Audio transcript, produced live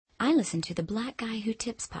I listen to the Black Guy Who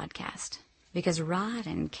Tips podcast because Rod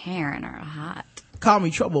and Karen are hot. Call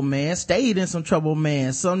me trouble, man. Stayed in some trouble,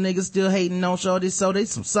 man. Some niggas still hating on Shorty, so they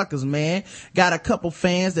some suckers, man. Got a couple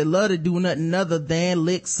fans that love to do nothing other than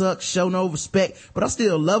lick, suck, show no respect, but I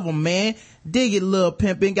still love them, man. Dig it, little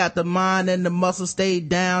pimpin'. Got the mind and the muscle. Stay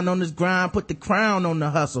down on this grind. Put the crown on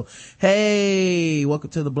the hustle. Hey,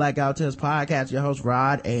 welcome to the Blackout Test podcast. Your host,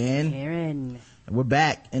 Rod and Karen. We're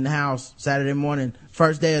back in the house Saturday morning.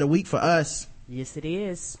 First day of the week for us. Yes, it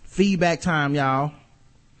is. Feedback time, y'all.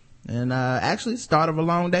 And actually start of a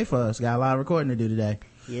long day for us. Got a lot of recording to do today.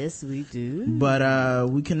 Yes, we do. But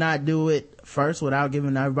we cannot do it first without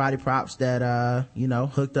giving everybody props that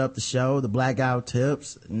hooked up the show, the Blackout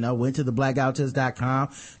Tips, went to the blackouttips.com,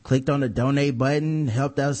 clicked on the donate button,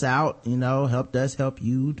 helped us out, helped us help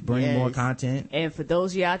you to bring more content. And for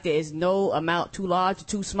those of you out there, it's no amount too large or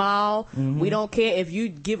too small. Mm-hmm. We don't care if you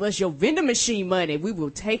give us your vending machine money. We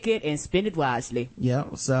will take it and spend it wisely. Yeah.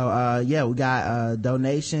 So we got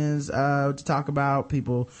donations to talk about.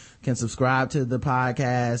 People can subscribe to the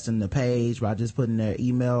podcast and the page by just putting their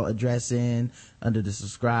email address in under the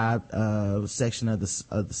subscribe section of the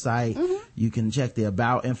site. Mm-hmm. You can check the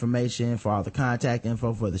about information for all the contact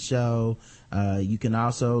info for the show. You can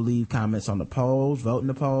also leave comments on the polls, vote in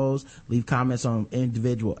the polls, leave comments on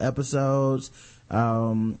individual episodes.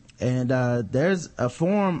 And there's a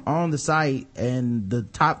form on the site, and the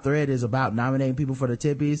top thread is about nominating people for the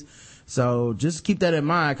Tippies. So just keep that in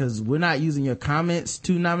mind, because we're not using your comments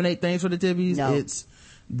to nominate things for the Tippies. No. It's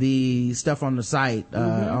the stuff on the site,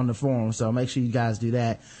 on the forum. So make sure you guys do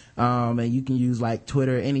that. And you can use like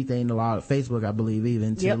Twitter, anything to log, Facebook, I believe,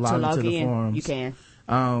 even to log into the forums. You can.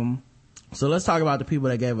 So let's talk about the people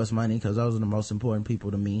that gave us money, because those are the most important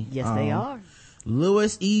people to me. Yes, they are.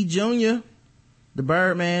 Lewis E. Jr., the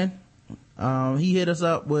Birdman. He hit us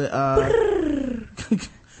up with,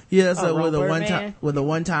 with a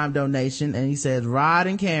one-time donation, and he says, Rod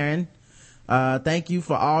and Karen, thank you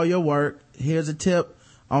for all your work. Here's a tip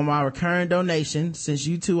on my recurring donation. Since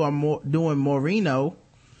you two are doing Moreno,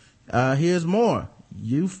 here's more.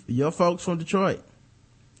 Your folks from Detroit.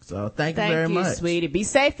 So thank you very much. Thank you, sweetie. Be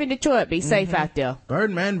safe in Detroit. Be safe out there.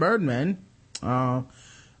 Birdman.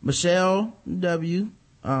 Michelle W.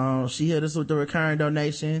 She hit us with the recurring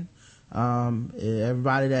donation.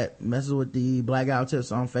 Everybody that messes with the Blackout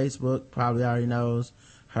Tips on Facebook probably already knows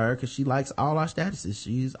her, because she likes all our statuses.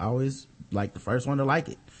 She's always like the first one to like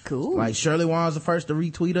it. Cool. Like Shirley Wan's the first to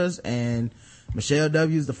retweet us, and Michelle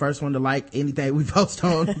W is the first one to like anything we post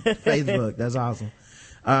on Facebook. That's awesome.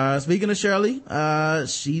 Speaking of Shirley,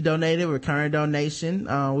 she donated a recurring donation.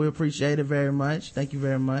 We appreciate it very much. Thank you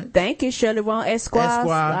very much. Thank you, Shirley Wan Esquire.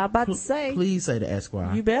 I'm about to say. Please say the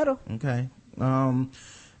Esquire. You better. Okay.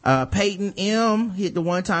 Peyton M hit the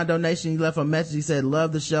one-time donation. He left a message. He said,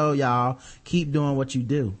 love the show, y'all. Keep doing what you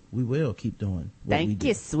do. We will keep doing what we do. Thank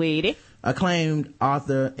you, sweetie. Acclaimed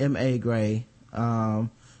author M.A. Gray, of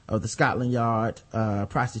the Scotland Yard,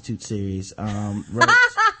 prostitute series, wrote,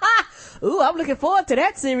 Ooh, I'm looking forward to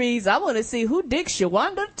that series. I want to see who Dick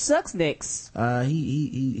Shawanda sucks next.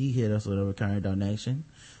 He hit us with a recurring donation.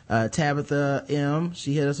 Tabitha M,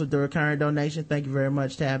 she hit us with the recurring donation. Thank you very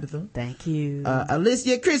much, Tabitha. Thank you.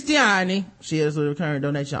 Alicia Cristiani, she hit us with a recurring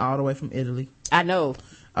donation all the way from Italy. I know.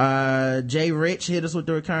 Jay Rich hit us with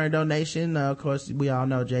the recurring donation. Of course, we all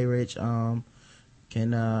know Jay Rich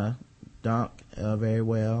can dunk very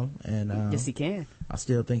well, and yes, he can. I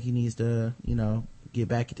still think he needs to get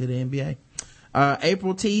back into the NBA.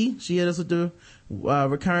 April T, she hit us with the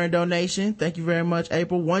recurring donation. Thank you very much,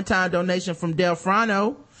 April. One-time donation from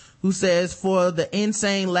Delfrano, who says, for the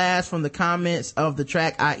insane laughs from the comments of the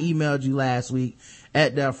track I emailed you last week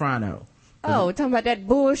at Delfrano. Oh, talking about that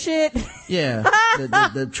bullshit? Yeah.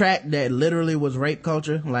 the track that literally was rape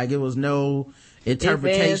culture. Like, it was no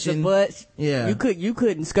interpretation. But yeah. You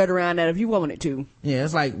couldn't skirt around that if you wanted to. Yeah,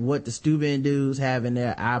 it's like what the Steuben dudes have in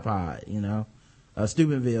their iPod,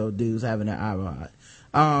 Steubenville dudes have in their iPod.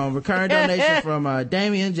 Recurring donation from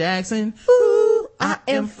Damian Jackson. Ooh, I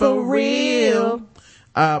am for real.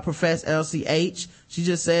 Profess LCH. She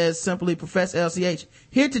just says simply, Profess LCH,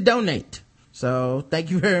 here to donate. So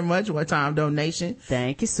thank you very much. One time donation.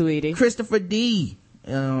 Thank you, sweetie. Christopher D.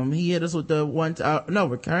 He hit us with the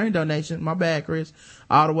recurring donation. My bad, Chris.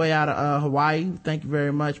 All the way out of Hawaii. Thank you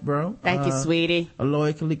very much, bro. Thank you, sweetie.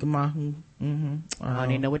 Aloy Kalikamahu. I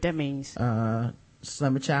don't even know what that means.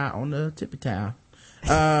 Summer child on the tippy towel.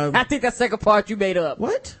 I think that second part you made up.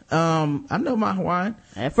 What? I know my Hawaiian.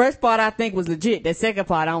 That first part I think was legit. That second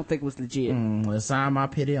part I don't think was legit. Well, sign my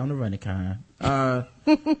pity on the running kind.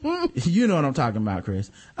 You know what I'm talking about,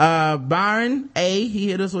 Chris. Byron A, he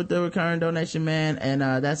hit us with the recurring donation, man, and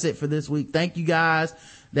that's it for this week. Thank you guys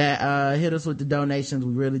that hit us with the donations.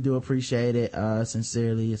 We really do appreciate it.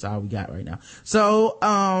 Sincerely, it's all we got right now. So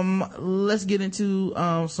let's get into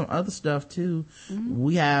some other stuff too.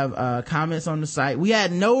 We have comments on the site. We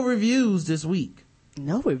had no reviews this week.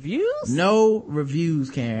 No reviews? No reviews,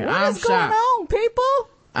 Karen. I'm What's going shocked. on, people?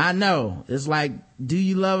 I know. It's like, do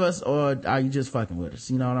you love us or are you just fucking with us?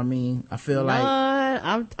 You know what I mean? I feel like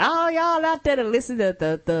all y'all out there to listen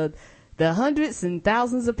to the hundreds and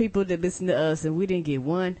thousands of people that listen to us, and we didn't get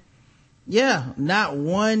one. Yeah, not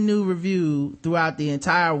one new review throughout the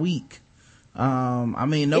entire week. I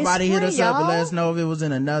mean, nobody hit us up and let us know if it was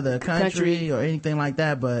in another country or anything like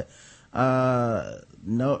that, but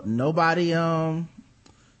nobody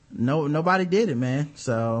did it, man.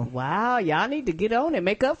 So wow, y'all need to get on it,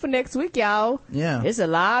 make up for next week, y'all. Yeah, there's a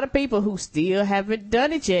lot of people who still haven't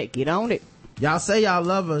done it yet. Get on it. Y'all say y'all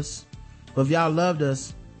love us, but if y'all loved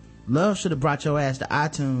us, love should have brought your ass to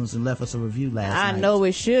iTunes and left us a review last night. I know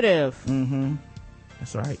it should have.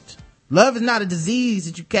 That's right. Love is not a disease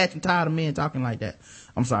that you catch. I'm tired of men talking like that.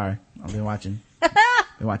 I'm sorry, I've been watching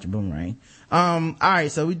Boomerang. All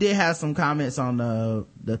right, so we did have some comments on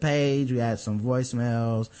the page. We had some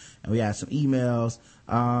voicemails and we had some emails.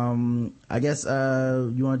 I guess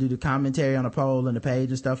you want to do the commentary on the poll and the page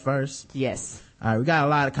and stuff first? Yes. All right, we got a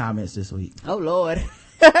lot of comments this week. Oh Lord.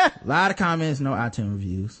 A lot of comments, no iTunes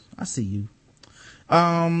reviews. I see you.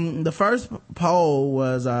 The first poll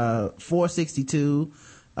was 462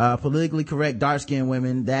 politically correct dark skinned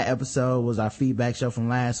women. That episode was our feedback show from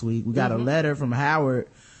last week. We got a letter from Howard,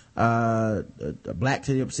 Black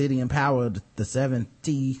to the Obsidian Power, the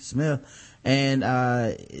 7T Smith, and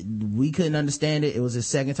we couldn't understand it. It was his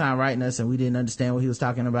second time writing us and we didn't understand what he was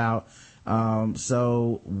talking about.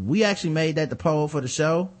 So we actually made that the poll for the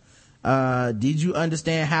show. Did you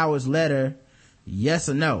understand Howard's letter? Yes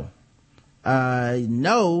or no?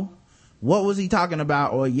 No, what was he talking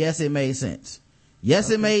about? Or yes, it made sense. Yes,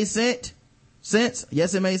 okay. It made sense.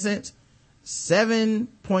 Yes, it made sense.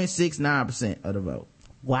 7.69% of the vote.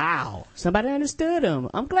 Wow. Somebody understood him.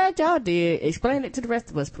 I'm glad y'all did. Explain it to the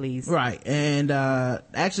rest of us, please. Right. And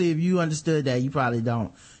actually, if you understood that, you probably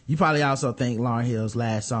don't. You probably also think Lauryn Hill's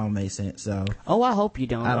last song made sense. So I hope you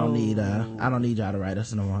don't. I don't need y'all to write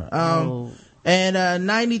us no more. And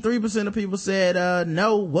 93% of people said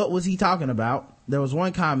no. What was he talking about? There was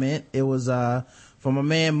one comment. It was from a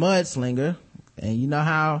man Mudslinger, and you know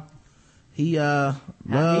how he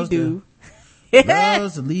loves to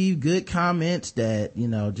leave good comments that, you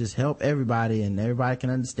know, just help everybody and everybody can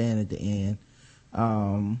understand at the end.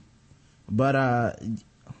 But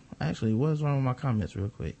actually, what's wrong with my comments real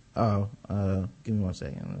quick? Give me 1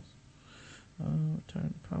 second. Let's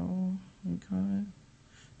turn the poll. Okay.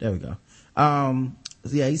 There we go.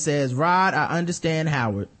 Yeah, he says, Rod, I understand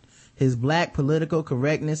Howard. His black political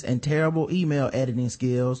correctness and terrible email editing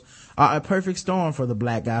skills are a perfect storm for the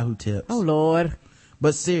black guy who tips. Oh Lord.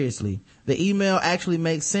 But seriously, the email actually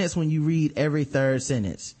makes sense when you read every third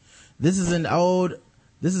sentence. This is an old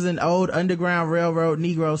Underground Railroad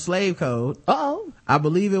Negro slave code. I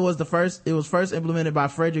believe it was first implemented by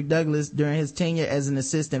Frederick Douglass during his tenure as an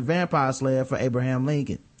assistant vampire slayer for Abraham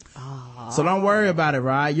Lincoln. So don't worry about it,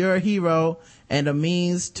 Rod. You're a hero and a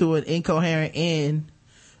means to an incoherent end,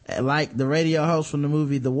 like the radio host from the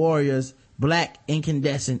movie The Warriors, Black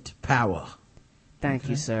Incandescent Power. Thank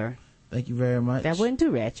you, sir. Thank you very much. That wasn't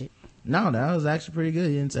too ratchet. No, that was actually pretty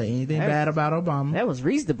good. You didn't say anything bad about Obama. That was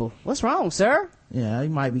reasonable. What's wrong, sir? Yeah, he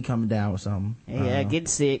might be coming down with something. Yeah, getting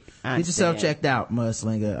sick. Get yourself checked out,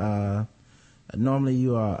 Mudslinger. Normally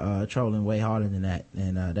you are trolling way harder than that,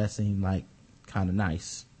 and that seemed like kind of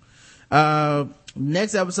nice.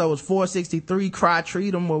 Next episode was 463, Cry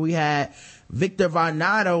Treat 'em, where we had Victor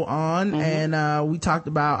Varnado on, and we talked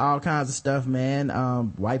about all kinds of stuff, man.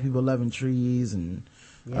 White people loving trees, and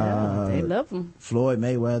they love them. Floyd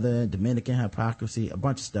Mayweather, Dominican hypocrisy, a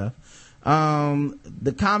bunch of stuff.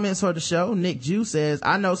 The comments for the show, Nick Jew says,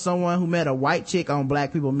 I know someone who met a white chick on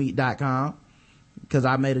blackpeoplemeet.com, because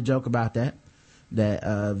I made a joke about that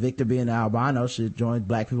Victor being an albino should join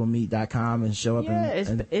blackpeoplemeet.com and show up.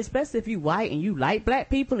 Especially if you white and you like black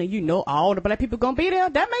people and you know all the black people gonna be there.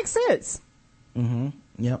 That makes sense.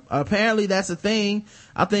 Yep. Apparently that's a thing.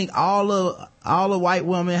 I think all a white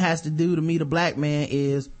woman has to do to meet a black man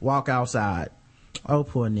is walk outside. Oh,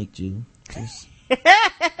 poor Nick Jew.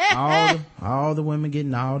 all the women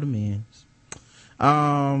getting all the men.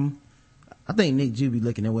 I think Nick Jew be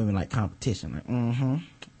looking at women like competition. Like,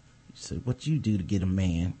 So what you do to get a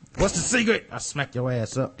man? What's the secret? I smack your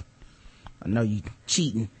ass up. I know you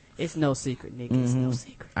cheating. It's no secret, nigga. It's no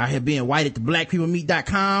secret. Out here being white at the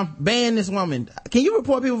blackpeoplemeet.com. Ban this woman. Can you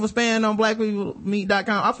report people for spamming on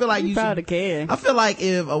blackpeoplemeet.com? I feel like you probably can. I feel like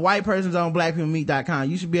if a white person's on blackpeoplemeet.com,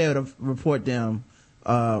 you should be able to report them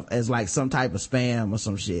as like some type of spam or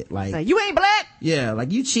some shit. Like you ain't black. Yeah,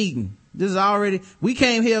 like you cheating. This is already, we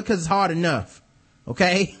came here because it's hard enough.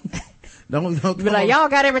 Okay? don't be like, y'all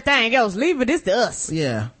got everything else. Leave this to us.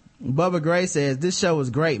 Yeah. Bubba Gray says, this show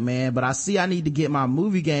was great, man, but I see I need to get my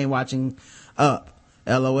movie game watching up.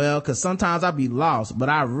 LOL, cause sometimes I be lost, but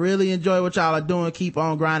I really enjoy what y'all are doing. Keep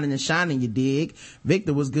on grinding and shining, you dig.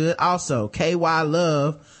 Victor was good also. KY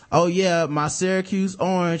Love. Oh yeah, my Syracuse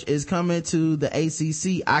Orange is coming to the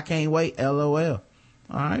ACC. I can't wait. LOL.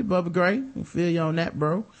 Alright, Bubba Gray. I feel you on that,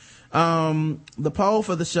 bro. The poll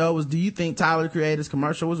for the show was, do you think Tyler the Creator's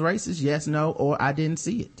commercial was racist? Yes, no, or I didn't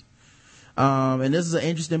see it. And this is an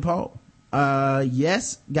interesting poll.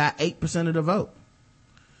 Yes got 8% of the vote.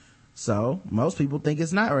 So most people think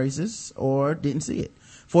it's not racist or didn't see it.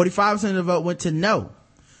 45% of the vote went to no.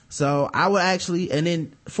 So I would actually, and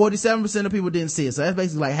then 47% of people didn't see it. So that's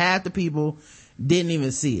basically like half the people didn't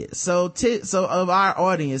even see it. So so of our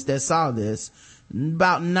audience that saw this,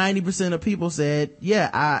 about 90% of people said,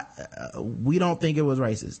 yeah, we don't think it was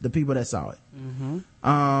racist. The people that saw it.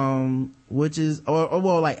 Which is, or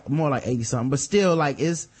well, like more like 80 something, but still like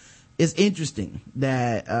it's interesting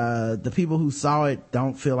that, the people who saw it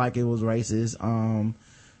don't feel like it was racist,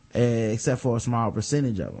 except for a small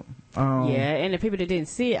percentage of them. And the people that didn't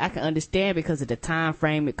see it, I can understand because of the time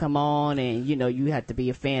frame it come on, and you have to be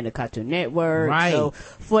a fan of Cartoon Network. Right. So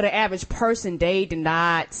for the average person, they did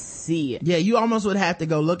not see it. Yeah, you almost would have to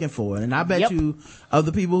go looking for it. And I bet you, of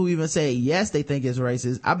the people who even say yes, they think it's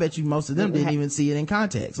racist, I bet you most of them didn't even see it in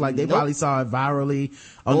context. Like they probably saw it virally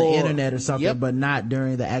on the internet or something, but not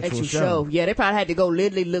during the actual show. Yeah, they probably had to go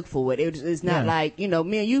literally look for it. It's not like, me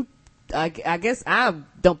and you, I guess I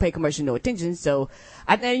don't pay commercial no attention, so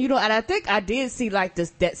and I think I did see like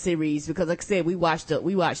that series because, like I said, we watched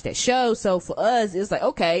that show. So for us, it's like,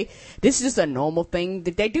 okay, this is just a normal thing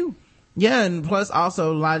that they do. Yeah, and plus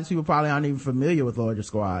also a lot of people probably aren't even familiar with Lord of the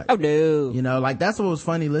Squad. Oh no. Like that's what was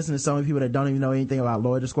funny, listening to so many people that don't even know anything about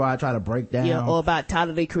Lord of the Squad try to break down. Or about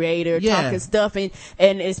Tyler the Creator talking stuff, and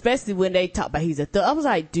especially when they talk about he's a thug. I was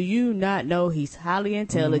like, do you not know he's highly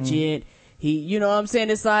intelligent? He, you know what I'm saying?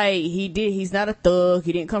 It's like, he's not a thug.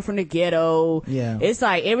 He didn't come from the ghetto. Yeah. It's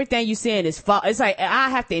like, everything you're saying is false. It's like, I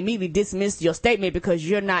have to immediately dismiss your statement because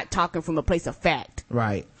you're not talking from a place of fact.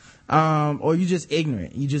 Right. Or you're just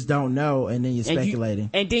ignorant. You just don't know, and then you're speculating.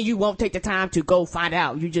 And then you won't take the time to go find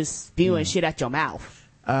out. You're just spewing shit out your mouth.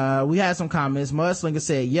 We had some comments. Mudslinger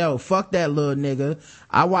said, yo, fuck that little nigga.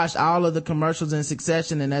 I watched all of the commercials in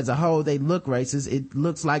succession, and as a whole, they look racist. It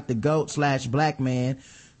looks like the GOAT / black man.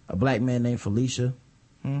 A black man named Felicia.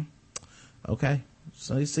 Okay.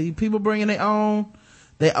 So you see people bringing their own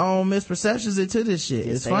misperceptions into this shit.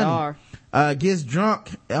 Yes, it's funny. Gets drunk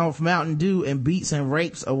off Mountain Dew and beats and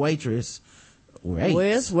rapes a waitress. Where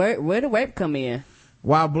the rape come in?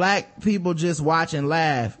 While black people just watch and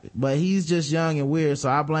laugh, but he's just young and weird, so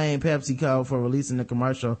I blame PepsiCo for releasing the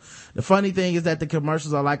commercial. The funny thing is that the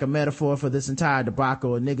commercials are like a metaphor for this entire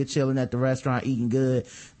debacle. A nigga chilling at the restaurant eating good,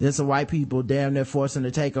 then some white people damn near forcing to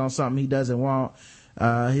take on something he doesn't want.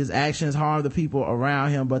 His actions harm the people around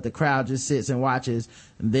him, but the crowd just sits and watches,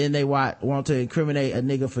 and then they want to incriminate a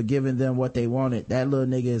nigga for giving them what they wanted. That little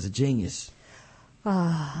nigga is a genius.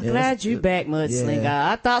 Glad you back, Mudslinger.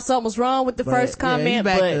 I thought something was wrong with the first comment,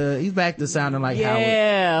 he's back to sounding like Howard.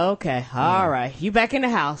 Yeah, okay. All right. You back in the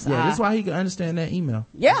house. Yeah, that's why he can understand that email.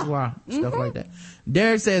 Yeah. That's why. Stuff like that.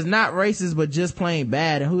 Derek says, not racist, but just plain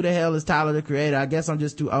bad. And who the hell is Tyler the Creator? I guess I'm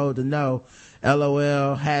just too old to know.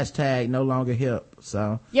 LOL, # no longer hip.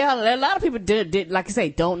 So. Yeah, a lot of people did like I say,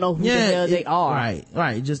 don't know who the hell they are.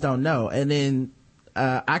 Right. You just don't know. And then,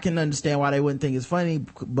 I can understand why they wouldn't think it's funny,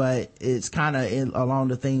 but it's kind of along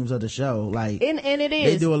the themes of the show. Like, and it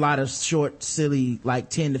is. They do a lot of short, silly, like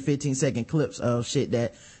 10 to 15 second clips of shit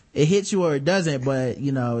that it hits you or it doesn't, but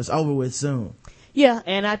it's over with soon. Yeah,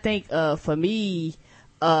 and I think, for me,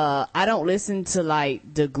 I don't listen to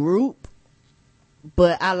like the group,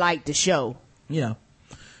 but I like the show. Yeah.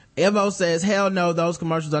 Evo says, hell no, those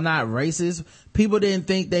commercials are not racist. People didn't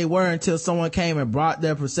think they were until someone came and brought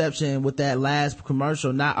their perception with that last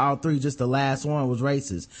commercial. Not all three, just the last one was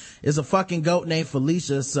racist. It's a fucking goat named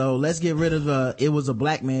Felicia, so let's get rid of it was a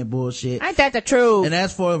black man bullshit. Ain't that the truth? And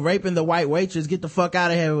as for raping the white waitress, get the fuck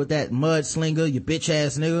out of here with that mudslinger, you bitch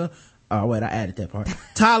ass nigga. Oh wait, I added that part.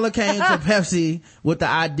 Tyler came to Pepsi with the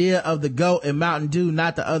idea of the goat and Mountain Dew,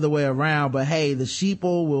 not the other way around. But hey, the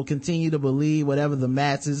sheeple will continue to believe whatever the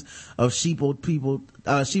masses of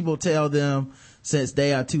sheeple tell them, since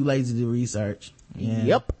they are too lazy to research. Yeah.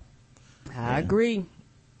 Yep. I agree.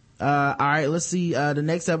 All right, let's see. The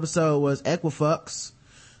next episode was Equifucks.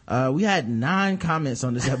 We had 9 comments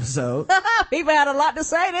on this episode. People had a lot to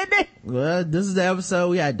say, didn't they? Well, this is the episode.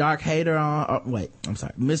 We had Dark Hater on. I'm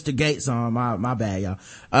sorry. Mr. Gates on. My bad, y'all.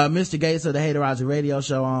 Mr. Gates of the Haterizer radio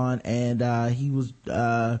show on, and he was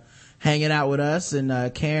hanging out with us,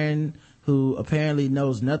 and Karen, who apparently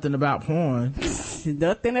knows nothing about porn.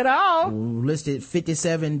 Nothing at all. Listed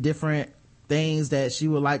 57 different things that she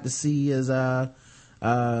would like to see as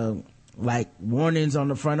like warnings on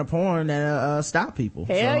the front of porn that stop people.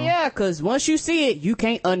 Hell yeah, because once you see it, you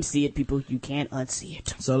can't unsee it, people. You can't unsee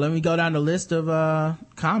it. So let me go down the list of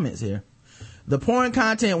comments here. The porn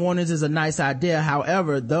content warnings is a nice idea.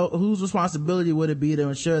 However, whose responsibility would it be to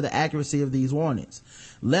ensure the accuracy of these warnings?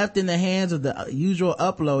 Left in the hands of the usual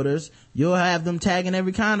uploaders, you'll have them tagging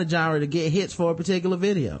every kind of genre to get hits for a particular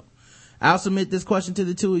video. I'll submit this question to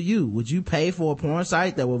the two of you. Would you pay for a porn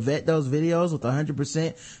site that will vet those videos with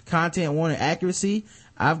 100% content warning accuracy?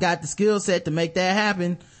 I've got the skill set to make that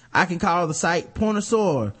happen. I can call the site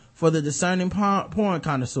Pornosaur for the discerning porn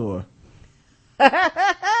connoisseur. Yeah,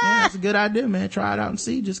 that's a good idea, man. Try it out and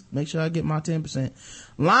see. Just make sure I get my 10%.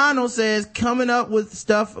 Lionel says coming up with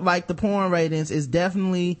stuff like the porn ratings is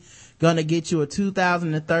definitely gonna get you a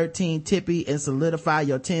 2013 tippy and solidify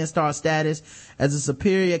your 10-star status as a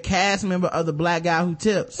superior cast member of the Black Guy Who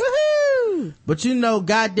Tips. Woohoo! But you know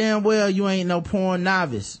goddamn well you ain't no porn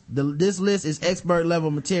novice. This list is expert level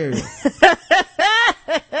material.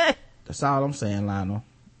 That's all I'm saying, Lionel.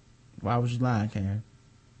 Why was you lying, Karen?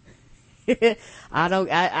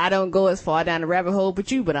 I don't go as far down the rabbit hole but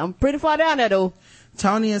you, but I'm pretty far down there though.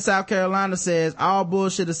 Tony in South Carolina says, all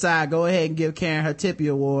bullshit aside, go ahead and give Karen her Tippy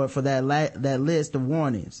award for that list of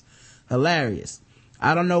warnings. Hilarious.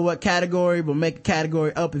 I don't know what category, but make a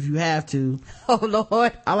category up if you have to. Oh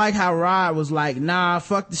Lord. I like how Rod was like, nah,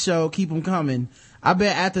 fuck the show, keep them coming. I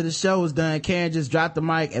bet after the show was done, Karen just dropped the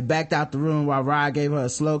mic and backed out the room while Rod gave her a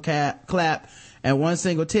slow clap and one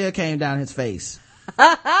single tear came down his face.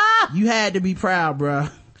 You had to be proud, bruh.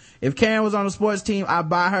 If Karen was on the sports team, I'd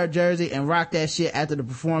buy her a jersey and rock that shit after the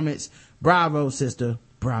performance. Bravo, sister.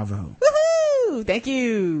 Bravo. Woohoo! Thank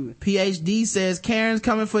you. PhD says, Karen's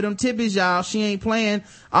coming for them tippies, y'all. She ain't playing.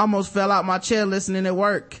 Almost fell out my chair listening at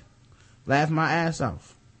work. Laughed my ass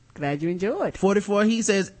off. Glad you enjoyed. 44, he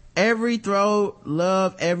says, every throw,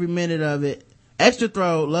 love every minute of it. Extra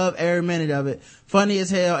throw, love every minute of it. Funny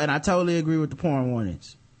as hell, and I totally agree with the porn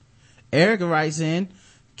warnings. Erica writes in,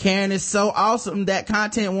 Karen is so awesome that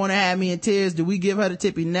content wanna have me in tears. Do we give her the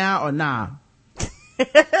tippy now or nah?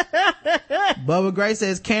 Bubba Gray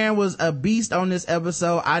says, Karen was a beast on this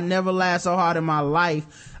episode. I never laughed so hard in my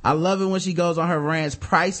life. I love it when she goes on her rants.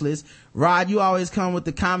 Priceless. Rod, you always come with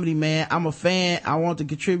the comedy, man. I'm a fan. I want to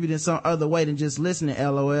contribute in some other way than just listening,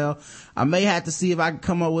 LOL. I may have to see if I can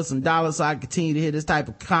come up with some dollars so I can continue to hear this type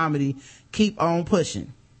of comedy. Keep on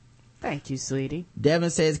pushing. Thank you, sweetie. Devin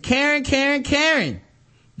says, Karen.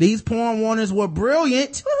 These porn warnings were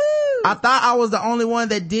brilliant. Woohoo! I thought I was the only one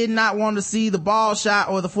that did not want to see the ball shot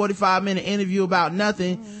or the 45-minute interview about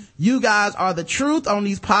nothing. You guys are the truth on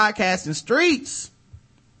these podcasting streets.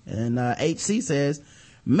 And HC says,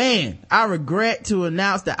 man, I regret to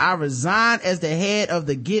announce that I resigned as the head of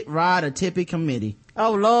the Get Rod a Tippy committee.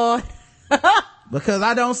 Oh Lord. Because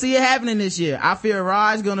I don't see it happening this year. I fear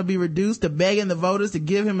Rod's gonna be reduced to begging the voters to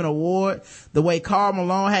give him an award the way Karl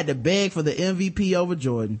Malone had to beg for the MVP over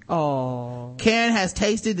Jordan. Oh. Karen has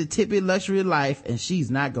tasted the tippy luxury life and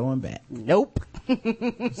she's not going back. Nope.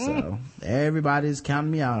 So everybody's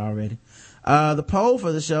counting me out already. The poll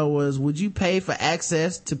for the show was, would you pay for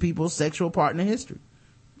access to people's sexual partner history?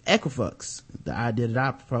 Equifucks, the idea that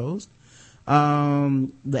I proposed.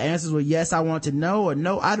 The answers were yes, I want to know, or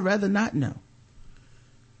no, I'd rather not know.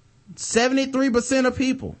 73% of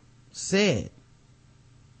people said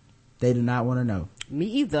they do not want to know. Me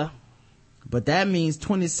either. But that means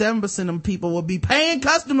 27% of people will be paying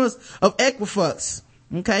customers of Equifucks.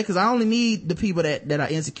 Okay, because I only need the people that are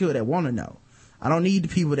insecure that want to know. I don't need the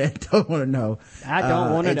people that don't want to know. I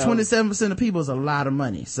don't want to know. 27% of people is a lot of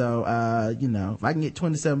money. So, if I can get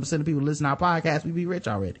 27% of people to listen to our podcast, we'd be rich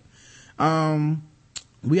already.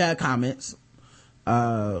 We had comments.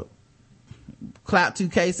 Clap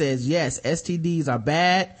 2K says, yes, STDs are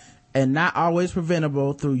bad and not always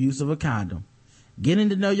preventable through use of a condom. Getting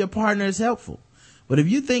to know your partner is helpful, But if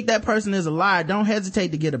you think that person is a liar, don't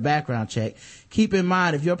hesitate to get a background check. Keep in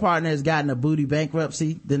mind, if your partner has gotten a booty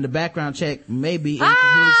bankruptcy, then the background check may be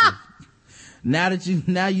inconclusive.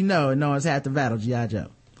 Now you know, and no one's had to battle G.I. Joe.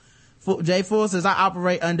 J. Full says, I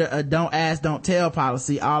operate under a don't ask, don't tell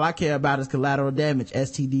policy. All I care about is collateral damage,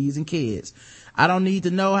 STDs, and kids. I don't need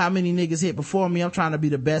to know how many niggas hit before me. I'm trying to be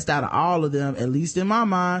the best out of all of them, at least in my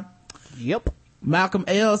mind. Yep. Malcolm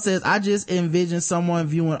L says, I just envision someone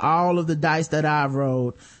viewing all of the dice that I've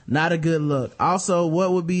rolled. Not a good look. Also,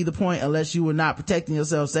 what would be the point unless you were not protecting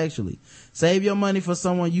yourself sexually? Save your money for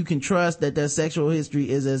someone you can trust that their sexual history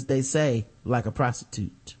is, as they say, like a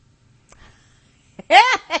prostitute.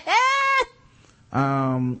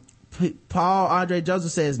 Paul Andre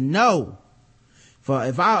Joseph says, no. For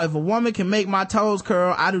if a woman can make my toes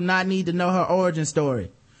curl, I do not need to know her origin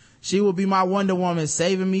story. She will be my Wonder Woman,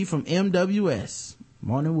 saving me from MWS.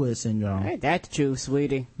 Morning Wood Syndrome. Ain't that the truth,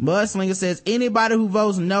 sweetie? Mudslinger says, anybody who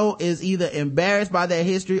votes no is either embarrassed by their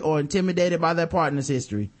history or intimidated by their partner's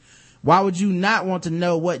history. Why would you not want to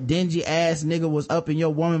know what dingy ass nigga was up in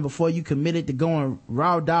your woman before you committed to going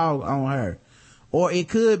raw dog on her? Or it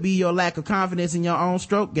could be your lack of confidence in your own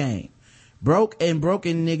stroke game. Broke and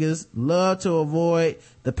broken niggas love to avoid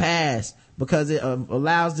the past because it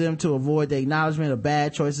allows them to avoid the acknowledgement of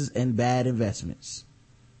bad choices and bad investments.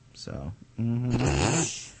 So,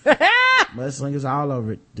 Mudslingers all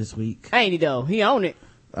over it this week. Ain't he though? He own it.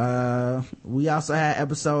 We also had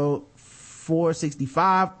episode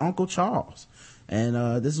 465, Uncle Charles.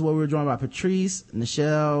 And this is where we were joined by Patrice,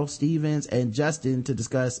 Nichelle, Stevens, and Justin to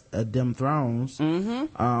discuss Dem Thrones,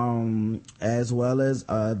 as well as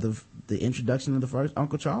the introduction of the first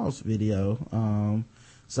Uncle Charles video.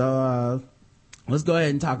 So let's go ahead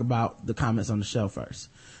and talk about the comments on the show first.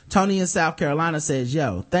 Tony in South Carolina says,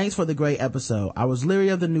 yo, thanks for the great episode. I was leery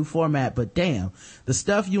of the new format, but damn, the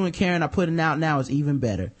stuff you and Karen are putting out now is even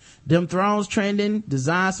better. Dem Thrones trending,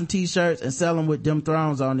 design some t-shirts and sell them with Dem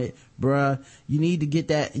Thrones on it. Bruh, you need to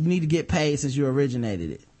get paid since you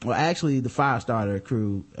originated it. Well, actually, the Firestarter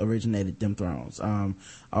crew originated Dem Thrones, on,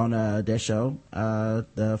 their show, the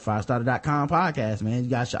Firestarter.com podcast, man. You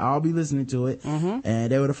guys should all be listening to it.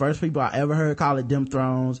 And they were the first people I ever heard call it Dem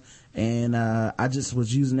Thrones. And, I just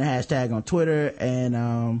was using the hashtag on Twitter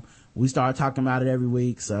and, we started talking about it every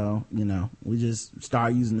week. So, we just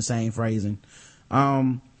started using the same phrasing.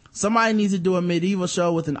 Somebody needs to do a medieval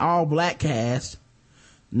show with an all black cast.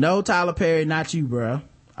 No Tyler Perry, not you, bruh.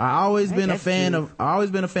 I always been a fan of all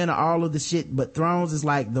of the shit, but Thrones is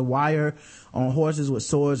like The Wire on horses with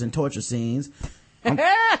swords and torture scenes.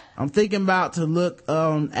 I'm thinking about to look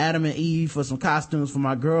on Adam and Eve for some costumes for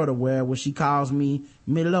my girl to wear when she calls me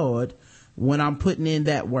Milord when I'm putting in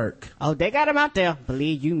that work. Oh, they got them out there.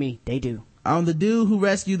 Believe you me, they do. On the dude who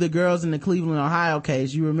rescued the girls in the Cleveland, Ohio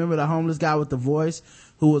case, you remember the homeless guy with the voice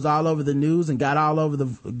who was all over the news and got all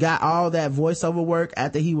that voiceover work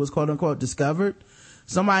after he was quote unquote discovered?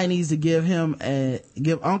 Somebody needs to give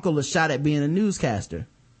Uncle a shot at being a newscaster.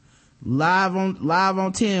 Live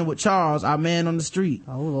on 10 with Charles, our man on the street.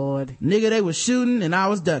 Oh Lord. Nigga, they was shooting and I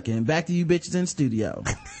was ducking. Back to you bitches in studio.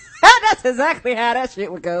 That's exactly how that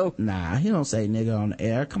shit would go. Nah, he don't say nigga on the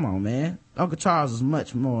air. Come on, man. Uncle Charles is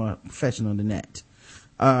much more professional than that.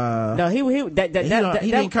 No, he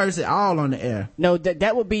didn't curse at all on the air. No,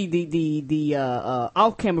 that would be the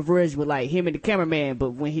off camera version with like him and the cameraman.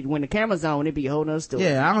 But when the camera's on, it'd be a whole nother story.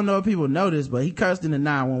 Yeah, I don't know if people noticed, but he cursed in the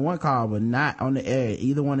 911 call, but not on the air.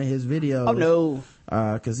 Either one of his videos. Oh no.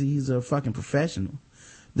 Cause he's a fucking professional.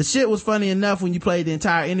 The shit was funny enough when you played the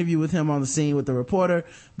entire interview with him on the scene with the reporter,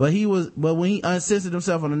 but when he uncensored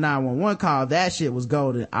himself on the 911 call, that shit was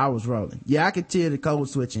golden. I was rolling. Yeah, I could hear the code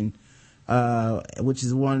switching, which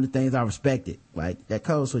is one of the things I respected. Like, that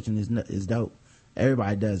code switching is dope.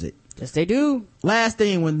 Everybody does it. Yes, they do. Last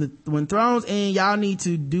thing, when Thrones end, y'all need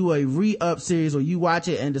to do a re-up series where you watch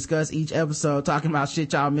it and discuss each episode, talking about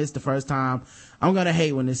shit y'all missed the first time. I'm gonna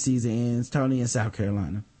hate when this season ends. Tony in South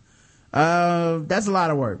Carolina. That's a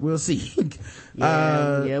lot of work. We'll see.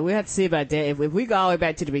 Yeah, we have to see about that. If we go all the way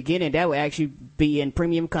back to the beginning, that would actually be in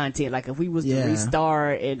premium content. Like if we was to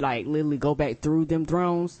restart and like literally go back through them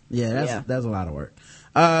Thrones. That's a lot of work.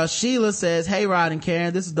 Sheila says, hey Rod and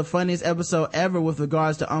Karen, this is the funniest episode ever with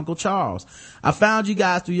regards to Uncle Charles. I found you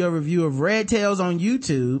guys through your review of Red Tails on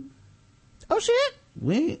YouTube. Oh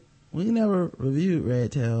shit. We never reviewed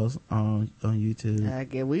Red Tails on YouTube. I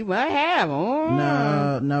guess we might have.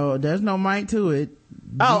 No, there's no mic to it.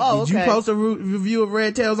 Did you post a review of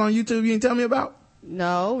Red Tails on YouTube you didn't tell me about?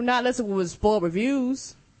 No, not unless it was spoiled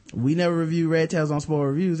reviews. We never reviewed Red Tails on spoiled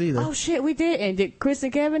reviews either. Oh shit, we did. And did Chris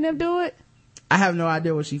and Kevin them do it? I have no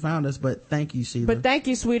idea where she found us, but thank you, Sheila. But thank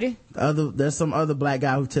you, sweetie. There's some other black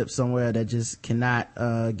guy who tipped somewhere that just cannot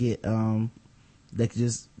get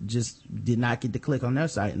that just did not get the click on their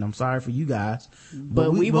site, and I'm sorry for you guys.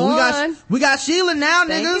 But we won. We got Sheila now,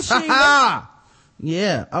 Thank niggas. you, Sheila.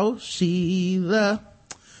 Yeah. Oh, Sheila.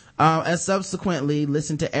 And subsequently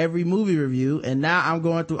listen to every movie review, and now I'm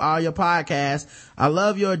going through all your podcasts. I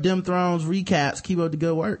love your Dim Thrones recaps. Keep up the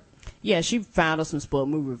good work. Yeah, she found us some sport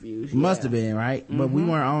movie reviews. Must have been, right? But we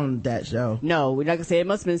weren't on that show. No, like I said, it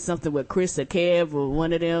must have been something with Chris or Kev or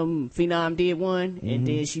one of them. Phenom did one, and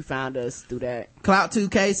then she found us through that. Clout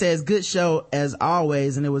 2K says, good show as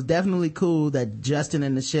always, and it was definitely cool that Justin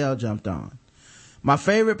and Nichelle jumped on. My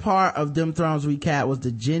favorite part of Dim Thrones recap was the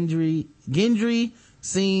Gendry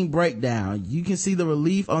scene breakdown. You can see the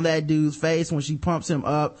relief on that dude's face when she pumps him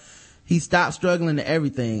up. He stopped struggling to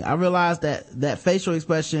everything. I realized that facial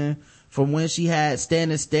expression from when she had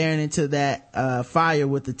Stannis staring into that fire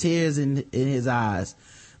with the tears in his eyes.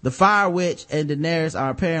 The Fire Witch and Daenerys are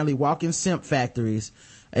apparently walking simp factories.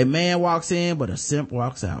 A man walks in, but a simp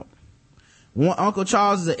walks out. Uncle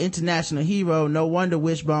Charles is an international hero. No wonder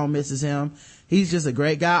Wishbone misses him. He's just a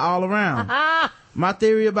great guy all around. My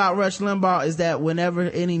theory about Rush Limbaugh is that whenever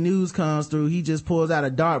any news comes through, he just pulls out a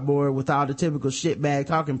dartboard with all the typical shitbag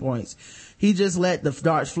talking points. He just let the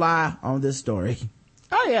darts fly on this story.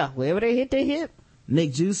 Oh yeah, wherever they hit, they hit.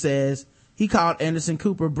 Nick Juice says, he called Anderson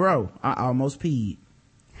Cooper bro. I almost peed.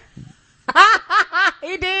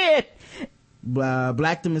 He did.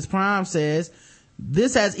 Blackademics Prime says,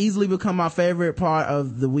 this has easily become my favorite part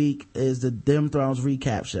of the week is the Dim Thrones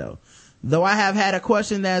recap show. Though I have had a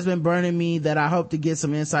question that has been burning me that I hope to get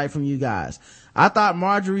some insight from you guys. I thought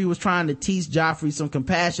Marjorie was trying to teach Joffrey some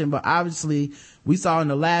compassion, but obviously we saw in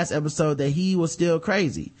the last episode that he was still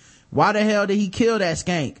crazy. Why the hell did he kill that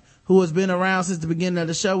skank who has been around since the beginning of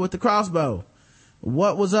the show with the crossbow?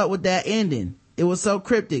 What was up with that ending? It was so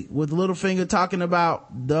cryptic, with Littlefinger talking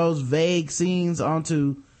about those vague scenes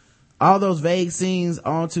onto what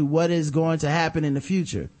is going to happen in the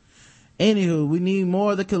future. Anywho, we need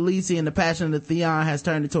more of the Khaleesi, and the Passion of the Theon has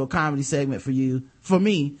turned into a comedy segment for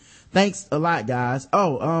me. Thanks a lot, guys.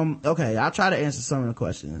 Okay, I'll try to answer some of the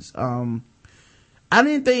questions. I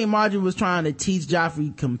didn't think Marjorie was trying to teach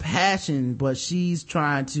Joffrey compassion, but she's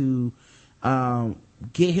trying to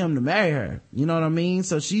get him to marry her. You know what I mean?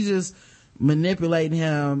 So she's just manipulating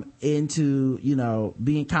him into,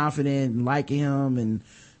 being confident and liking him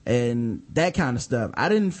and that kind of stuff. I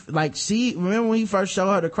didn't remember when he first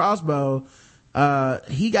showed her the crossbow,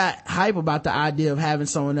 he got hype about the idea of having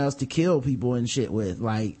someone else to kill people and shit with.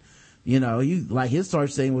 His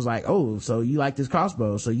search thing was like, oh, so you like this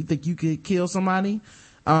crossbow, so you think you could kill somebody?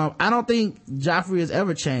 I don't think Joffrey has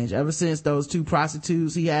ever changed ever since those two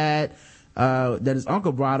prostitutes he had, that his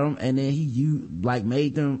uncle brought him, and then he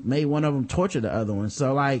made one of them torture the other one.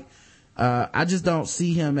 So I just don't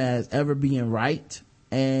see him as ever being right.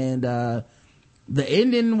 And the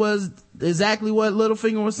ending was exactly what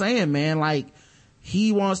Littlefinger was saying, man.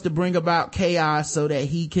 He wants to bring about chaos so that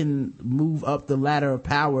he can move up the ladder of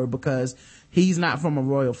power, because he's not from a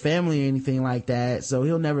royal family or anything like that, so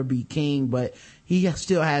he'll never be king, but he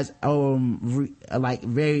still has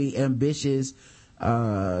very ambitious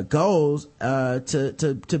goals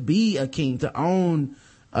to be a king, to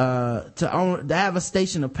have a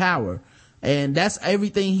station of power. And that's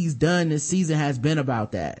everything he's done this season has been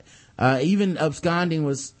about that. Even absconding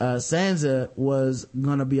with Sansa was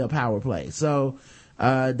gonna be a power play. So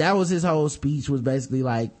that was his whole speech, was basically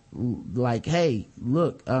like hey,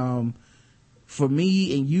 look, for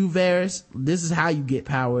me and you, Varys, this is how you get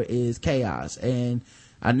power, is chaos. And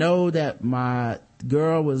I know that my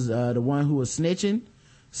girl was the one who was snitching,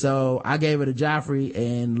 so I gave her to Joffrey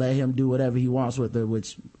and let him do whatever he wants with her,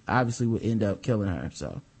 which obviously would end up killing her.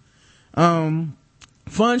 So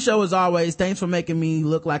fun show as always. Thanks for making me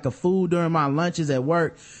look like a fool during my lunches at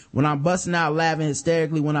work when I'm busting out laughing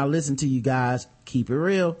hysterically when I listen to you guys. Keep it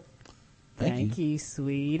real. Thank you,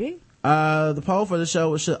 sweetie. The poll for the show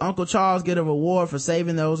was, should Uncle Charles get a reward for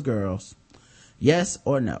saving those girls? Yes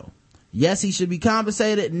or no? Yes, he should be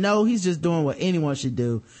compensated. No, he's just doing what anyone should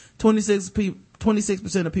do.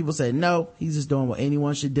 26% of people said no, he's just doing what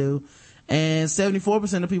anyone should do. And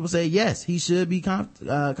 74% of people say yes, he should be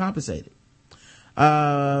compensated. We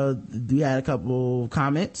had a couple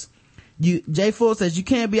comments. Jay Full says, you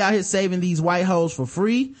can't be out here saving these white hoes for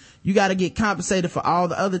free. You got to get compensated for all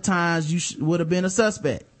the other times you would have been a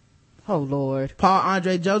suspect. Oh Lord. Paul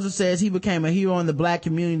Andre Joseph says he became a hero in the black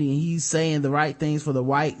community and he's saying the right things for the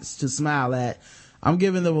whites to smile at. I'm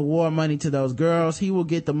giving the reward money to those girls. He will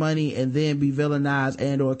get the money and then be villainized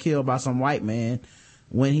and or killed by some white man.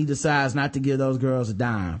 when he decides not to give those girls a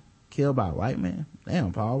dime. Killed by a white man.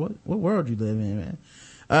 Damn, Paul, what world you live in, man?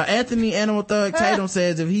 Anthony Animal Thug Tatum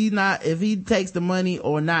says if he takes the money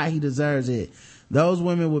or not, he deserves it. Those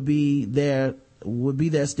women would be there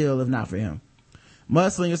still if not for him.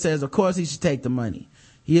 Mudslinger says, of course he should take the money.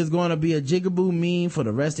 He is going to be a jigaboo meme for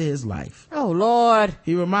the rest of his life. Oh, Lord.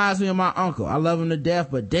 He reminds me of my uncle. I love him to death,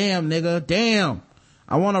 but damn, nigga, damn.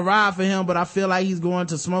 I want to ride for him, but I feel like he's going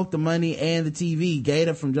to smoke the money and the TV.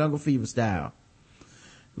 Gator from Jungle Fever style.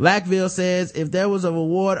 Lackville says, if there was a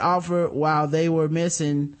reward offered while they were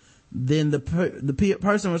missing, then the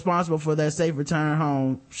person responsible for their safe return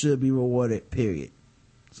home should be rewarded, period.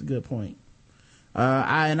 It's a good point.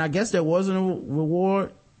 I guess there wasn't a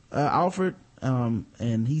reward offered,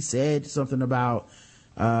 and he said something about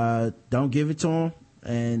don't give it to him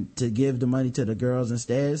and to give the money to the girls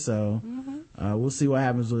instead. So we'll see what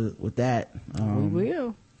happens with that. We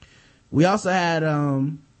will. We also had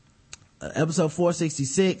episode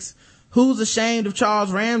 466, Who's Ashamed of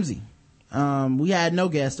Charles Ramsey? We had no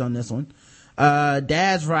guest on this one.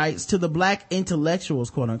 Daz writes, to the black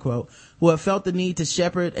intellectuals, quote unquote, who have felt the need to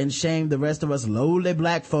shepherd and shame the rest of us lowly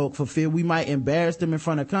black folk for fear we might embarrass them in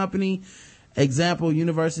front of company. Example,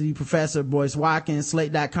 university professor Boyce Watkins,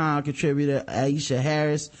 Slate.com contributor Aisha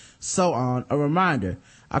Harris, so on. A reminder.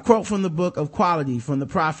 I quote from the book of Quality from the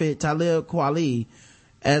prophet Talib Kweli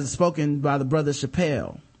as spoken by the brother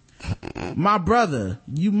Chappelle. My brother,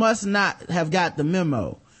 you must not have got the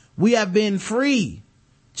memo. We have been free,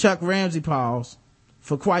 Chuck Ramsey Pauls,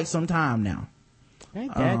 for quite some time now.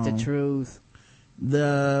 Ain't that the truth?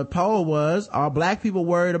 The poll was, are black people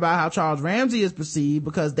worried about how Charles Ramsey is perceived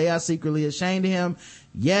because they are secretly ashamed of him?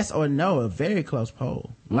 Yes or no? A very close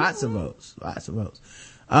poll. Lots of votes.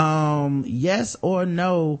 Yes or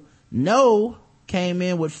no? No came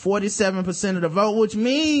in with 47% of the vote, which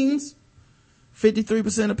means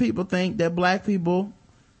 53% of people think that black people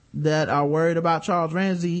that are worried about Charles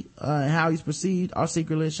Ramsey and how he's perceived are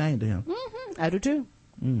secretly ashamed of him. I do too.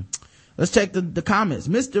 Let's check the comments.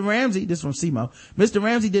 Mr. Ramsey, this from Simo. Mr.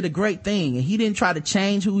 Ramsey did a great thing and he didn't try to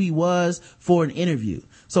change who he was for an interview.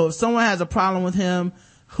 So if someone has a problem with him,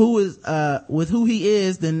 with who he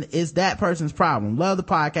is, then it's that person's problem. Love the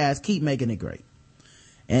podcast. Keep making it great.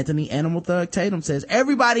 Anthony Animal Thug Tatum says,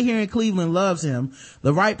 everybody here in Cleveland loves him.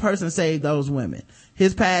 The right person saved those women.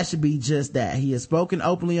 His past should be just that. He has spoken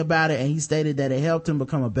openly about it and he stated that it helped him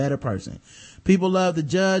become a better person. People love the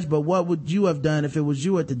judge, but what would you have done if it was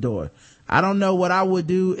you at the door? I don't know what I would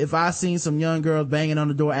do if I seen some young girls banging on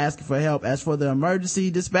the door asking for help. As for the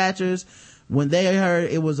emergency dispatchers, when they heard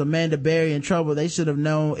it was Amanda Berry in trouble, they should have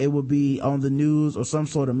known it would be on the news or some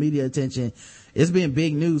sort of media attention. It's been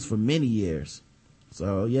big news for many years.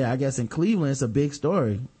 So yeah, I guess in Cleveland it's a big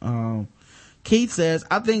story. Keith says,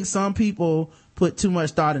 I think some people put too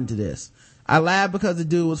much thought into this. I laughed because the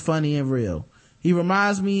dude was funny and real. He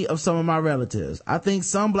reminds me of some of my relatives. I think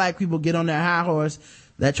some black people get on their high horse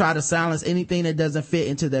that try to silence anything that doesn't fit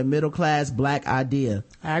into their middle class black idea.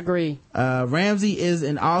 I agree. Ramsey is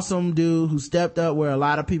an awesome dude who stepped up where a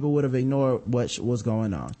lot of people would have ignored what was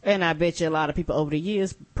going on. And I bet you a lot of people over the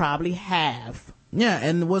years probably have. Yeah,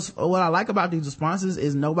 and what I like about these responses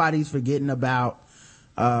is nobody's forgetting about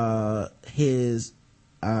his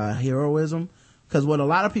heroism, because what a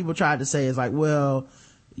lot of people tried to say is like, well,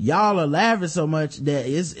 y'all are laughing so much that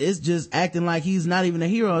it's just acting like he's not even a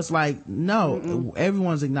hero. It's like, no,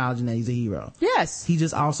 everyone's acknowledging that he's a hero. Yes, he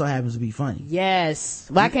just also happens to be funny. Yes,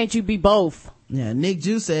 why can't you be both? Yeah, Nick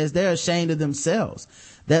Jew says they're ashamed of themselves.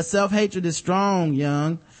 That self-hatred is strong,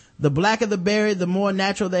 young. The blacker the berry, the more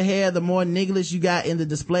natural the hair, the more nigglets you got in the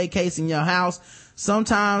display case in your house.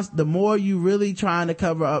 Sometimes the more you really trying to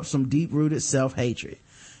cover up some deep-rooted self-hatred.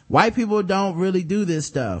 White people don't really do this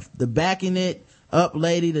stuff. The backing it up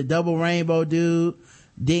lady, the double rainbow dude,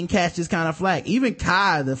 didn't catch this kind of flack. Even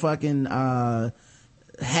Kai, the fucking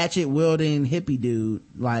hatchet wielding hippie dude,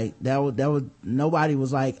 like that was nobody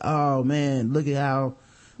was like, oh man, look at how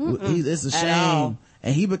it's a shame.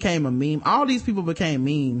 And he became a meme. All these people became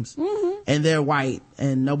memes, and they're white,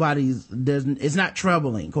 and it's not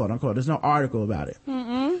troubling, quote unquote. There's no article about it.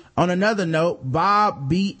 On another note, Bob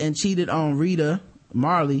beat and cheated on Rita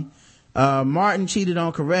Marley. Martin cheated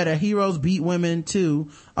on Coretta. Heroes beat women too.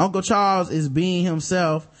 Uncle Charles is being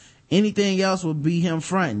himself. Anything else would be him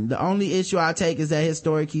fronting. The only issue I take is that his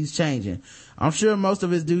story keeps changing. I'm sure most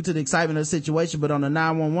of it's due to the excitement of the situation, but on the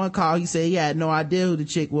 911 call, he said he had no idea who the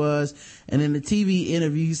chick was. And in the TV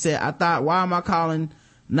interview, he said, I thought, why am I calling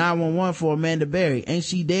 911 for Amanda Berry? Ain't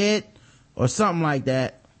she dead? Or something like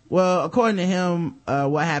that. Well, according to him,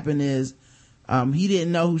 what happened is, he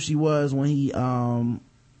didn't know who she was when he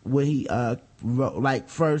like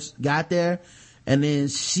first got there, and then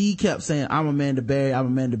she kept saying, I'm Amanda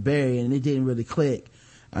Berry, and it didn't really click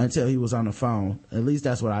until he was on the phone. At least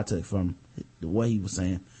that's what I took from what he was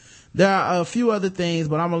saying. There are a few other things,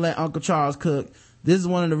 but I'm gonna let Uncle Charles cook. This is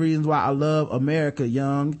one of the reasons why I love America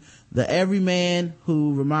Young. The everyman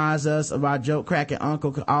who reminds us of our joke cracking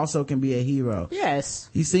uncle also can be a hero. Yes.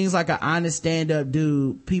 He seems like an honest stand-up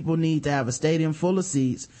dude. People need to have a stadium full of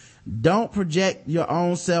seats. Don't project your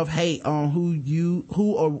own self-hate on who you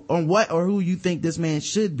think this man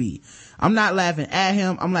should be. I'm not laughing at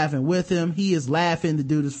him. I'm laughing with him. He is laughing. The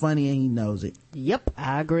dude is funny and he knows it. Yep,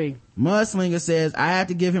 I agree. Mudslinger says, I have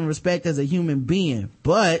to give him respect as a human being,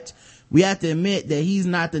 but we have to admit that he's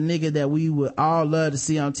not the nigga that we would all love to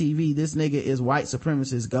see on TV. This nigga is white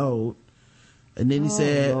supremacist gold. And then he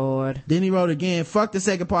said, Lord. Then he wrote again, fuck the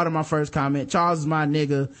second part of my first comment. Charles is my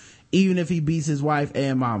nigga, even if he beats his wife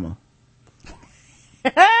and mama.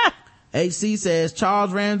 HC says,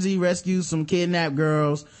 Charles Ramsey rescued some kidnapped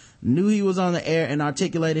girls, knew he was on the air and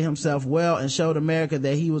articulated himself well and showed America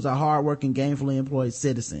that he was a hardworking, gainfully employed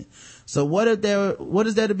citizen. So what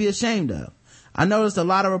is there to be ashamed of? I noticed a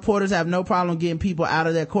lot of reporters have no problem getting people out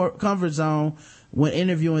of their comfort zone when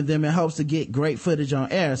interviewing them in hopes to get great footage on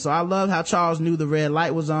air. So I love how Charles knew the red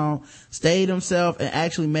light was on, stayed himself, and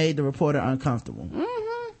actually made the reporter uncomfortable.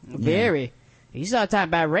 Mm-hmm. Very. You start talking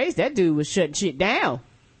about race, that dude was shutting shit down.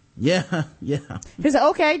 Yeah. He said,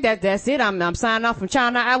 okay, that's it. I'm signing off from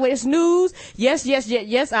China Eyewitness News. Yes.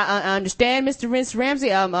 I understand, Mr. Vince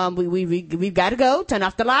Ramsey. We've got to go. Turn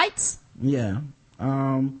off the lights. Yeah.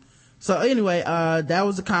 So anyway, that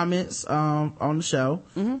was the comments, on the show.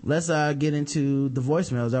 Mm-hmm. Let's, get into the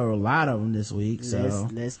voicemails. There were a lot of them this week. So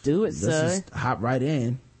let's do it, sir. Let's just hop right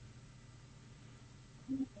in.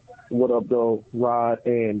 What up, though, Rod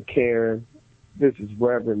and Karen? This is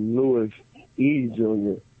Reverend Lewis E.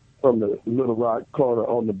 Jr. from the Little Rock corner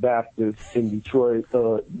on the Baptist in Detroit.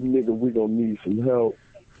 Nigga, we gonna need some help.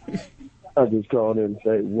 I just called in and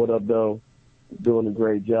say, what up, though? Doing a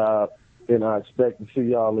great job. And I expect to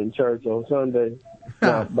see y'all in church on Sunday.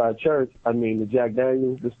 Now, by church, I mean the Jack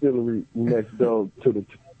Daniels distillery next door to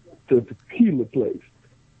the tequila place.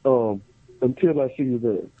 Until I see you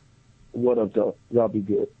there. What up, though? Y'all be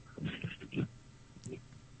good.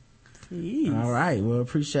 Jeez. All right. Well,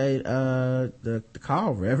 appreciate the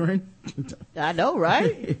call, Reverend. I know,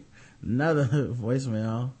 right? Another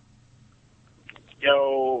voicemail.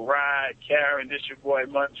 Yo, Rod, Karen, this your boy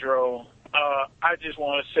Mundro. I just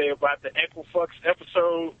want to say about the Equifax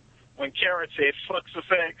episode when Karen said "fucks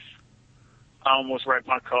effects." I almost wrecked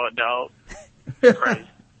my car, dog. Crazy.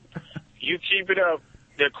 You keep it up,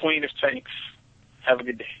 the queen of tanks. Have a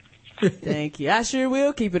good day. Thank you. I sure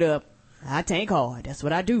will keep it up. I tank hard. That's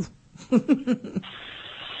what I do.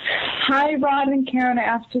 Hi, Rod and Karen. I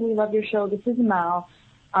absolutely love your show. This is Mal.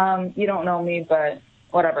 You don't know me, but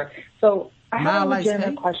whatever. So I have a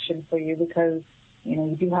legitimate question for you because, you know,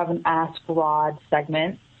 you do have an Ask Rod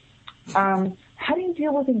segment. How do you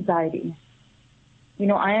deal with anxiety? You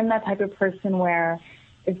know, I am that type of person where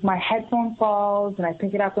if my headphone falls and I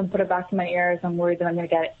pick it up and put it back in my ears, I'm worried that I'm going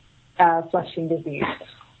to get flushing disease.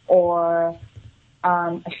 Or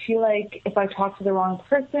I feel like if I talk to the wrong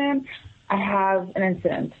person, I have an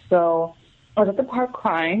incident. So I was at the park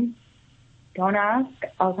crying. Don't ask.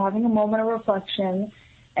 I was having a moment of reflection,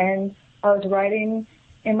 and I was writing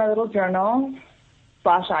in my little journal /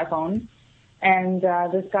 iPhone, and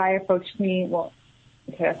this guy approached me. Well,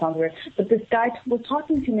 okay, that sounds weird. But this guy was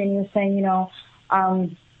talking to me, and he was saying, you know,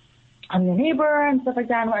 I'm your neighbor and stuff like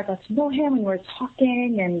that. And I got to know him, and we were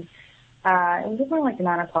talking, and it was around like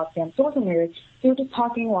 9 o'clock p.m., so it wasn't weird. We were just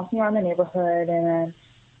talking, walking around the neighborhood, and then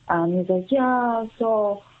he was like, yeah,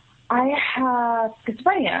 so I have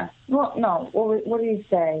schizophrenia. Well, no, what did he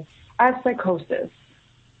say? I have psychosis.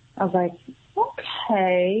 I was like,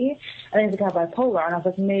 okay. And he's like, I have bipolar. And I was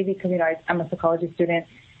like, maybe, because, you know, I'm a psychology student,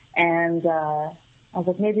 and I was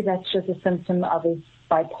like, maybe that's just a symptom of his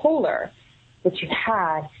bipolar, which he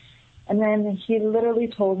had. And then he literally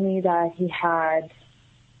told me that he had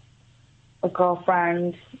a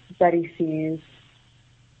girlfriend that he sees,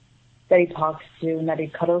 that he talks to, and that he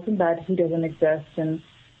cuddles in bed, who doesn't exist, and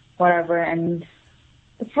whatever. And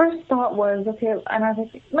the first thought was, okay, and I was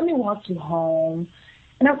like, let me walk you home.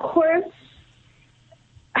 And of course,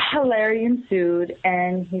 hilarity ensued,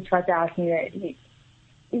 and he tried to ask me that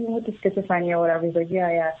even with the schizophrenia or whatever, he's like,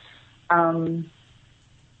 yeah.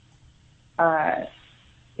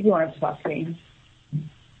 He wanted to talk to me.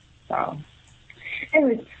 So,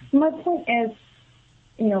 anyways, my point is,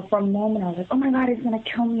 you know, for a moment I was like, oh my God, he's going to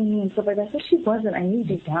kill me and stuff like that. So she wasn't. I knew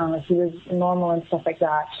deep down, like, he was normal and stuff like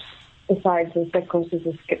that. besides the psychosis,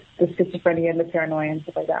 the schizophrenia, and the paranoia and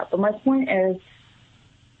stuff like that. But my point is,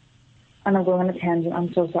 and I'm going on a tangent,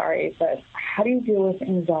 I'm so sorry, but how do you deal with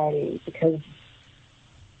anxiety? Because,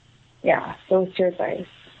 yeah, so what's your advice?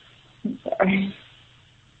 I'm sorry.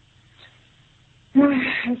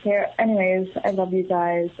 Okay, anyways, I love you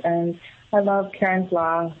guys, and I love Karen's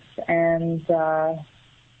laugh, and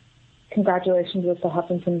congratulations with the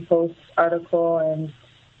Huffington Post article, and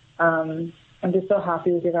I'm just so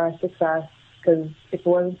happy with your guys' success, because if it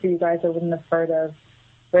wasn't for you guys, I wouldn't have heard of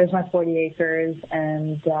Where's My 40 Acres,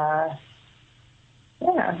 and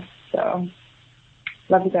yeah, so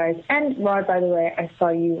love you guys. And Rod, by the way, I saw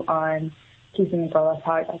you on Keeping It Girl. That's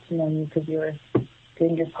how I got to know you, because you were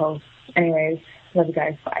doing your posts. Anyways, love you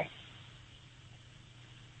guys. Bye.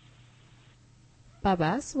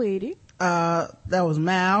 Bye-bye, sweetie. That was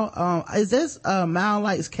Mal. Is this Mal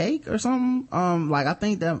likes cake or something? Like I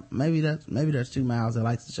think that maybe there's two Mals that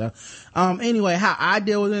likes the show. Anyway, how I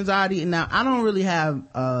deal with anxiety. Now I don't really have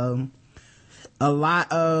a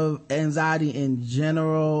lot of anxiety in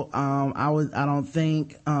general. I don't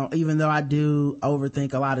think, even though I do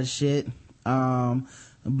overthink a lot of shit.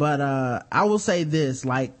 But I will say this,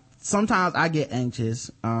 like sometimes I get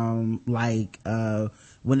anxious, like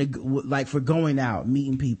for going out,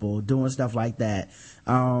 meeting people, doing stuff like that.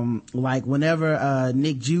 Like whenever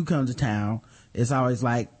Nick Jew comes to town, it's always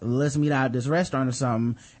like, let's meet out at this restaurant or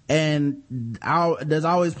something. And there's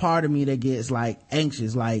always part of me that gets like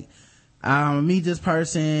anxious, like I'm gonna meet this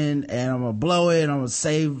person and I'm gonna blow it, and I'm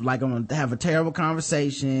gonna have a terrible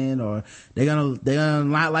conversation, or they're gonna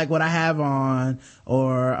not like what I have on,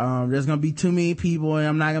 or there's gonna be too many people and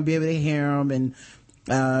I'm not gonna be able to hear them, and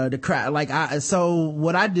the crowd, so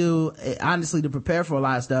what I do honestly to prepare for a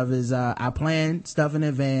lot of stuff is I plan stuff in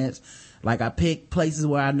advance. Like I pick places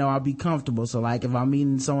where I know I'll be comfortable. So like if I'm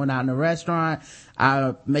meeting someone out in a restaurant,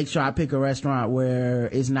 I make sure I pick a restaurant where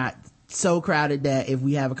it's not so crowded that if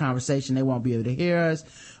we have a conversation they won't be able to hear us,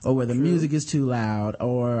 or where the music is too loud,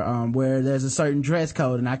 or where there's a certain dress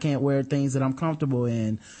code and I can't wear things that I'm comfortable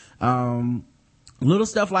in. Little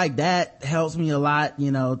stuff like that helps me a lot,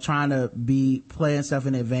 trying to be playing stuff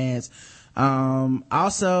in advance.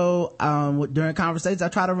 Also, during conversations I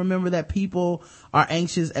try to remember that people are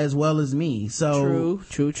anxious as well as me. So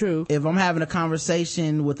true. If I'm having a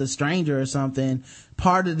conversation with a stranger or something,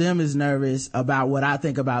 part of them is nervous about what I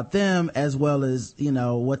think about them as well as,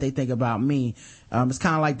 what they think about me. It's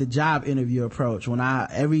kind of like the job interview approach.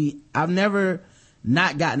 I've never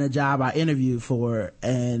not gotten a job I interviewed for,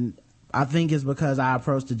 and I think it's because I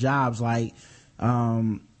approach the jobs like,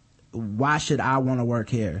 why should I want to work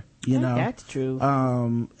here? That's true.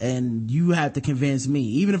 And you have to convince me,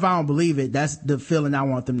 even if I don't believe it. That's the feeling I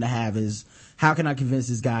want them to have, is how can I convince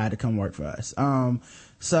this guy to come work for us?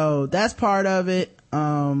 So that's part of it.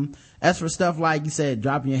 As for stuff like you said,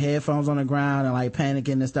 dropping your headphones on the ground and like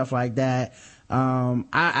panicking and stuff like that,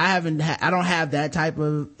 I don't have that type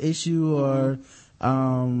of issue or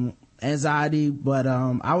anxiety, but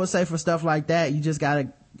I would say for stuff like that, you just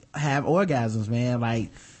gotta have orgasms, man.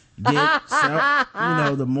 Like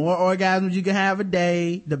the more orgasms you can have a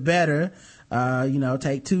day, the better.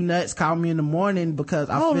 Take 2 nuts, call me in the morning, because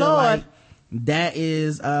I feel like that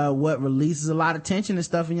is what releases a lot of tension and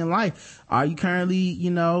stuff in your life. Are you currently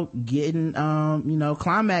getting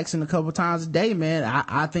climaxing a couple times a day, man?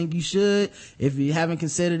 I think you should. If you haven't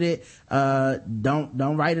considered it,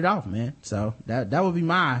 don't write it off, man. So that would be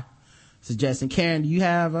my suggestion. Karen, do you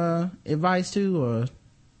have advice too, or?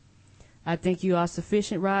 I think you are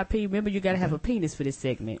sufficient, Rod P. Remember, you gotta have a penis for this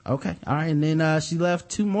segment. Okay, all right. And then she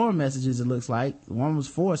left 2 more messages, it looks like. One was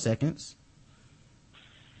 4 seconds.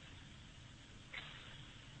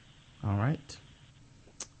 All right,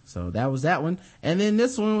 so that was that one, and then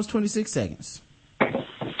this one was 26 seconds.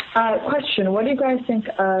 Question: what do you guys think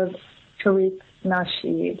of Tariq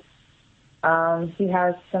Nasheed? He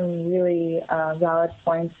has some really valid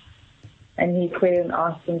points, and he created an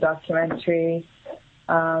awesome documentary.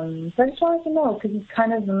 So I just wanted to know, because he's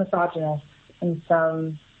kind of a misogynist in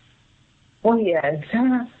some, he is,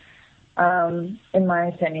 in my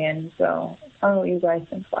opinion. So I don't know what you guys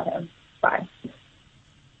think about him. Bye.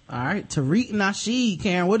 All right, Tariq Nasheed,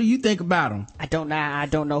 Karen, what do you think about him? I don't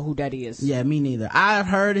know who that is. Yeah, me neither. I've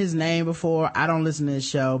heard his name before. I don't listen to his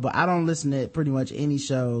show, but I don't listen to pretty much any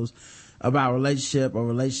shows about relationship or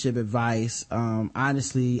relationship advice.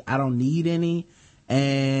 Honestly, I don't need any.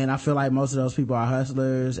 And I feel like most of those people are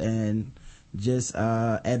hustlers and just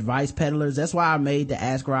advice peddlers. That's why I made the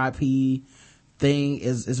Ask Rod P thing.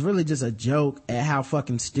 Is really just a joke at how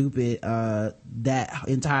fucking stupid that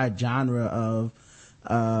entire genre of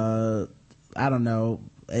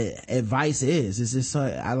advice is. It's just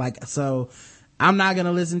so I'm not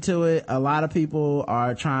gonna listen to it. A lot of people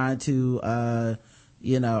are trying to I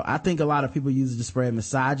think a lot of people use it to spread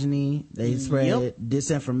misogyny. They spread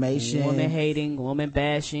disinformation, woman hating, woman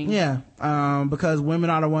bashing. Because women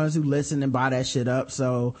are the ones who listen and buy that shit up.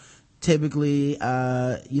 So typically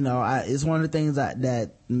it's one of the things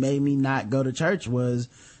that made me not go to church was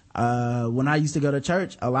when I used to go to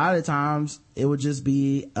church, a lot of times it would just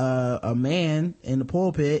be a man in the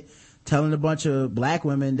pulpit telling a bunch of black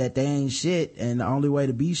women that they ain't shit, and the only way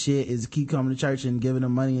to be shit is to keep coming to church and giving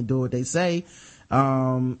them money and do what they say.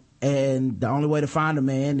 And the only way to find a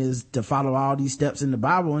man is to follow all these steps in the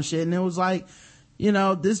Bible and shit. And it was like,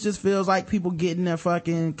 this just feels like people getting their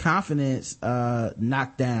fucking confidence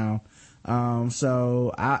knocked down.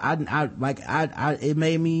 So it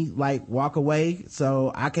made me like walk away,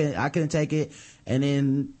 so I couldn't take it. And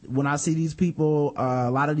then when I see these people,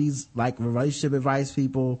 a lot of these like relationship advice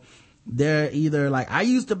people, they're either like, I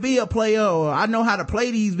used to be a player, or I know how to play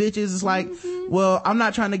these bitches. It's like, well, I'm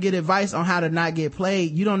not trying to get advice on how to not get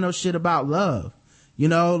played. You don't know shit about love.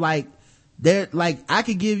 Like they're like, I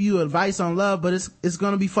could give you advice on love, but it's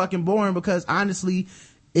gonna be fucking boring, because honestly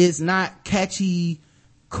it's not catchy,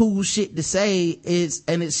 cool shit to say. It's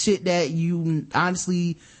shit that you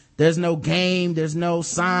honestly, there's no game, there's no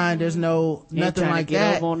sign, there's no nothing like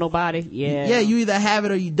that. Over on nobody. Yeah, you either have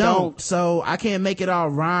it or you don't. So I can't make it all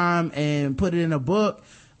rhyme and put it in a book.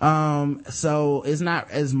 So it's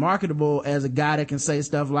not as marketable as a guy that can say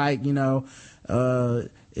stuff like, if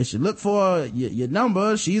you look for your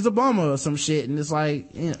number, she's a bummer or some shit. And it's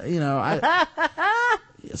like,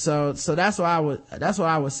 so that's what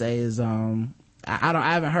I would say is, I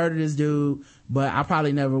haven't heard of this dude, but I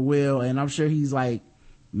probably never will. And I'm sure he's like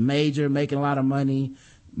major, making a lot of money.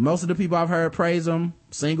 Most of the people I've heard praise him,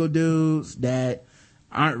 single dudes that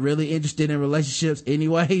aren't really interested in relationships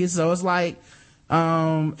anyway. So it's like,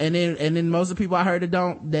 and then most of the people I heard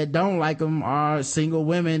that don't like him are single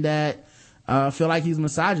women that feel like he's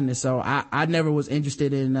misogynist. So I never was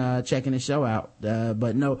interested in checking his show out.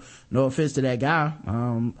 But no offense to that guy.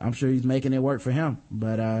 I'm sure he's making it work for him.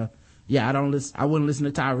 But I wouldn't listen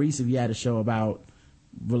to Tyrese if he had a show about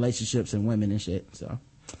relationships and women and shit. So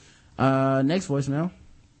next voicemail.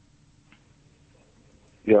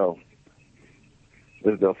 Yo,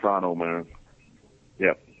 this is Delfano, man.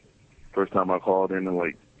 Yep. First time I called in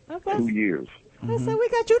like 2 years. I said, we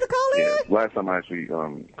got you to call in? Yeah, last time I actually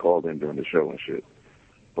called in during the show and shit.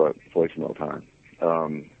 But voicemail time.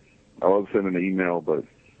 I was sending an email, but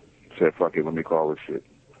said, fuck it, let me call this shit.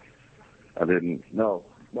 I didn't. No.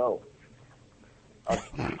 Hold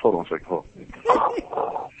on a second. Hold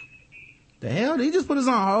on. The hell? Did he just put us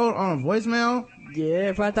on hold on a voicemail?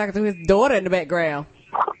 Yeah, probably talking to his daughter in the background.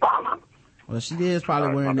 Well, she is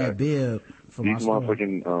probably wearing that bib for these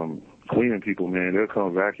motherfucking cleaning people, man. They'll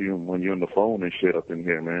come vacuum when you're on the phone and shit up in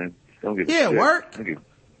here, man. Don't get shit. Work.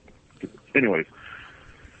 Anyways.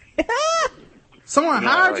 Someone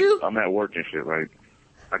hired you? I'm at work and shit, right?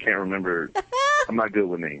 I can't remember. I'm not good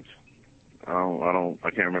with names. I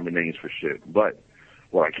can't remember names for shit. But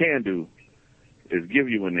what I can do is give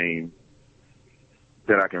you a name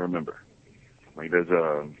that I can remember. Like there's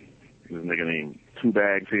a nigga named Two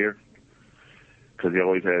Bags here, because he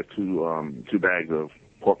always has two bags of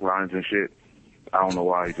pork rinds and shit. I don't know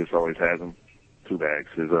why, he just always has them. 2 bags.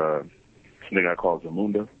 There's this nigga I call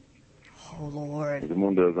Zamunda. Oh Lord.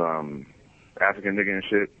 Zamunda's African nigga and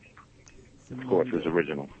shit. Of course, it's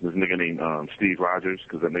original. There's a nigga named Steve Rogers,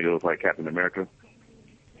 because that nigga was like Captain America.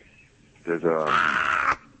 There's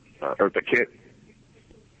Eartha Kitt,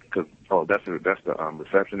 because that's the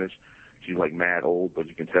receptionist. She's like mad old, but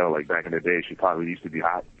you can tell like back in the day she probably used to be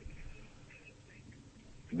hot.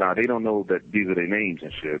 Now they don't know that these are their names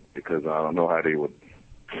and shit, because I don't know how they would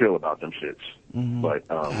feel about them shits. Mm-hmm. But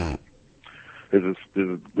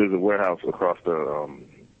there's a warehouse across the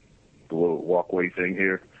little walkway thing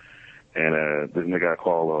here. And there's a nigga I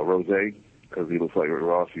call Rose, because he looks like Rick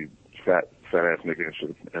Ross. He's fat ass nigga and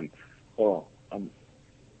shit. And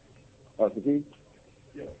RCP?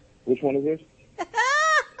 Yeah. Which one is this?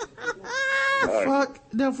 Fuck,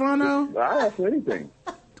 Delfano. I'll ask for anything.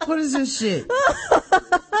 What is this shit?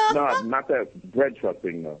 No, not that bread truck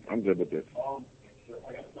thing though. I'm good with this. I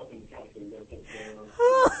got stuff in the truck thing.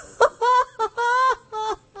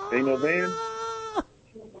 Ain't no van?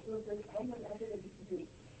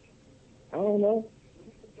 I don't know.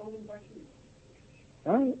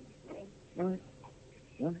 All right.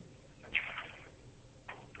 Damn,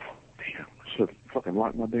 I should have fucking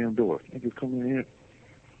locked my damn door. Niggas coming in here.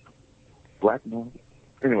 Black no.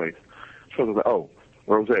 Anyways, so I was like,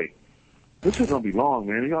 Rose, this is gonna be long,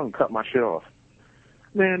 man. Y'all can cut my shit off.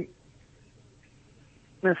 Man,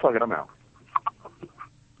 fuck it, I'm out.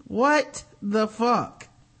 What the fuck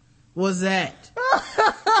was that?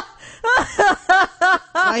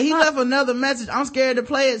 Like, he left another message. I'm scared to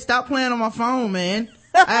play it. Stop playing on my phone, man.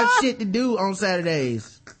 I have shit to do on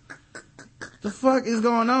Saturdays. The fuck is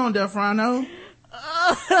going on, Delfrano?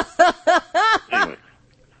 Anyway,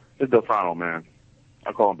 it's Delfrano, man.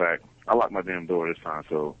 I call him back. I locked my damn door this time,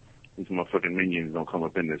 so these motherfucking minions don't come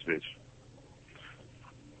up in this bitch.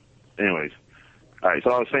 Anyways, alright,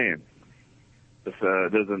 so I was saying, there's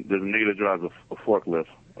a nigga that drives a forklift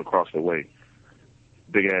across the way.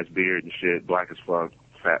 Big ass beard and shit, black as fuck,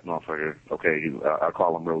 fat motherfucker. Okay, I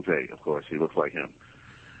call him Rose, of course. He looks like him.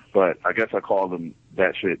 But I guess I called him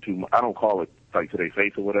that shit too much. I don't call it like to their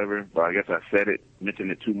face or whatever, but I guess I said it, mentioned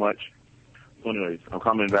it too much. So anyways, I'm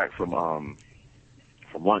coming back from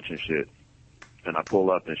lunch and shit, and I pull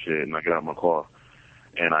up and shit, and I get out of my car,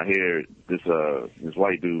 and I hear this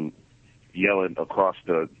white dude yelling across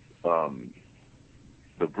the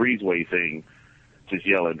breezeway thing, just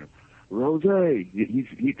yelling, Rose.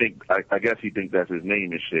 He think I guess he think that's his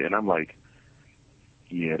name and shit, and I'm like,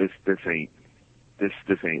 yeah, this ain't good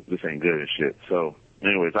and shit. So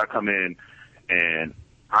anyways, I come in and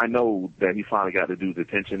I know that he finally got the dude's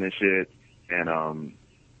attention and shit, and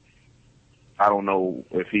I don't know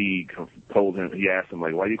if he asked him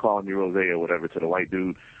like, why you calling me Rose or whatever to the white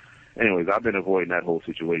dude. Anyways, I've been avoiding that whole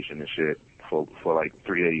situation and shit for like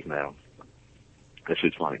 3 days now. That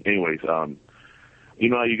shit's funny. Anyways, you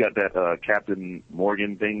know how you got that Captain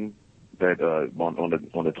Morgan thing that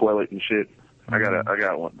on the toilet and shit? Mm-hmm. I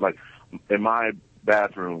got one. Like in my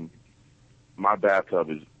bathroom, my bathtub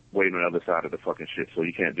is way on the other side of the fucking shit, so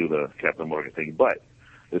you can't do the Captain Morgan thing. But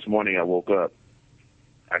this morning I woke up.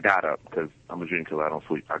 I got up because I'm a drinker till I don't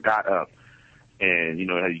sleep. I got up, and you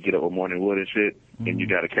know how you get up with morning wood and shit, mm-hmm. and you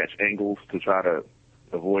got to catch angles to try to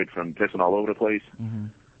avoid from pissing all over the place. Mm-hmm.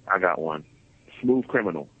 I got one. Smooth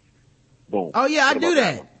Criminal. Boom. Oh yeah, I do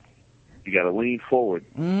that. You got to lean forward.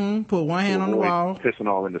 Mm-hmm. Put one hand on the wall. Pissing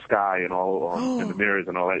all in the sky and all in the mirrors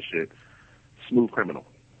and all that shit. Smooth Criminal.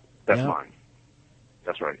 That's mine.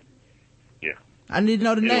 That's right. Yeah. I need to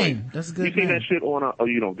know the name. That's a good name. You see that shit on?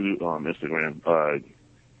 You don't do Instagram.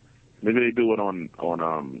 Maybe they do it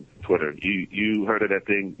on Twitter. You heard of that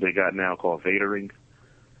thing they got now called Vadering?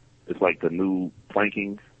 It's like the new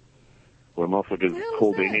planking where motherfuckers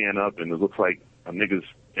hold their hand up and it looks like a nigga's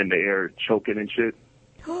in the air choking and shit.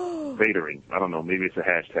 Vadering. I don't know. Maybe it's a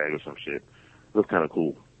hashtag or some shit. Looks kind of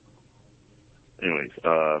cool. Anyways,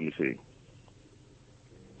 let me see.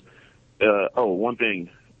 One thing.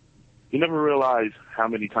 You never realize how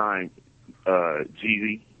many times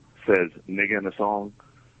Jeezy says nigga in a song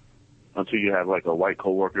until you have like a white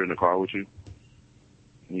coworker in the car with you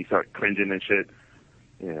and you start cringing and shit.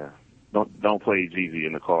 Yeah. Don't play Jeezy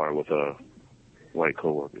in the car with white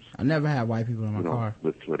coworkers. I never had white people in my car.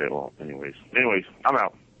 Listen to it at all. Anyways, I'm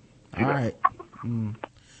out. All right.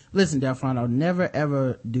 Listen, Delfrano, never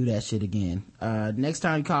ever do that shit again. Next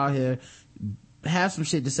time you call here, have some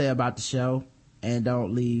shit to say about the show and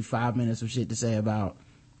don't leave 5 minutes of shit to say about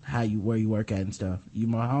where you work at and stuff. You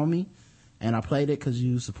my homie, and I played it because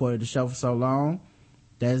you supported the show for so long.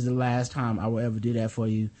 That is the last time I will ever do that for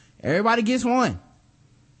you. Everybody gets one.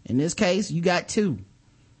 In this case, you got two.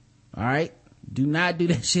 All right? Do not do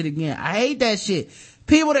that shit again. I hate that shit.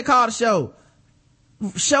 People that call the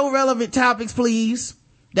show relevant topics, please.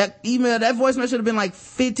 That voicemail should have been like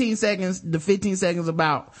 15 seconds, the 15 seconds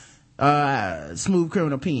about Smooth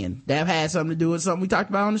Criminal Pen. That had something to do with something we talked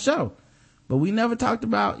about on the show. But we never talked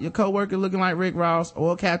about your coworker looking like Rick Ross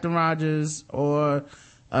or Captain Rogers or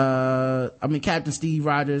Captain Steve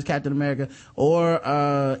Rogers, Captain America, or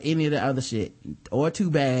any of the other shit. Or two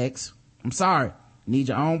bags. I'm sorry. Need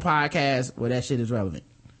your own podcast where that shit is relevant.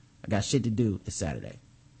 I got shit to do. It's Saturday.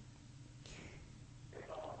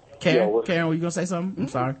 Karen, were you gonna say something? I'm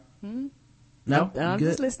sorry. Mm-hmm. No? I'm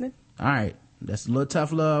just listening. All right. That's a little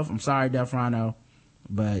tough love. I'm sorry, Delfrano,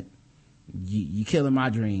 but you killing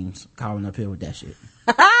my dreams calling up here with that shit.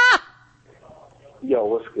 Yo,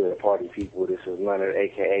 what's good, party people? This is Leonard,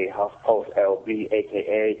 a.k.a. HuffPost LB,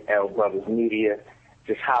 a.k.a. L Brothers Media.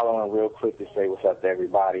 Just hollering real quick to say what's up to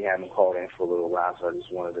everybody. Haven't called in for a little while, so I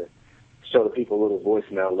just wanted to show the people a little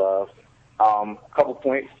voicemail love. Couple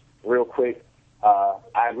points real quick.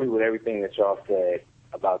 I agree with everything that y'all said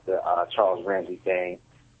about the Charles Ramsey thing.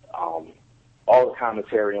 All the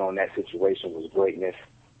commentary on that situation was greatness.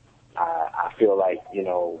 I feel like,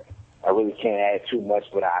 I really can't add too much,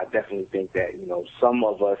 but I definitely think that, some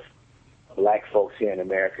of us black folks here in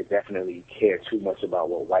America definitely care too much about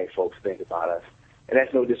what white folks think about us. And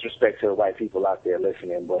that's no disrespect to the white people out there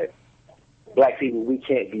listening, but black people, we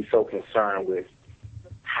can't be so concerned with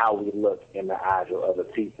how we look in the eyes of other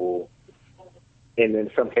people. And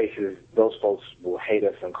in some cases, those folks will hate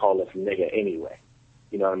us and call us nigga anyway.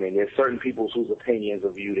 You know what I mean? There's certain people whose opinions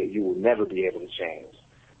of you that you will never be able to change,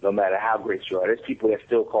 no matter how great you are. There's people that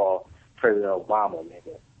still call President Obama a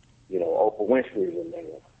nigga. You know, Oprah Winfrey is a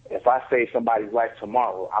nigga. If I save somebody's life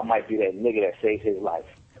tomorrow, I might be that nigga that saved his life.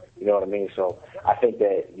 You know what I mean? So I think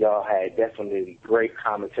that y'all had definitely great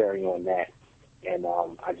commentary on that. And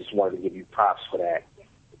I just wanted to give you props for that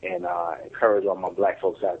and encourage all my black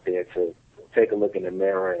folks out there to take a look in the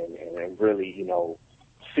mirror and really, you know,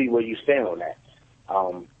 see where you stand on that.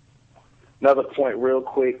 Another point real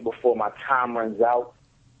quick before my time runs out,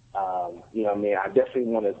 you know what I mean, I definitely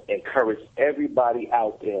want to encourage everybody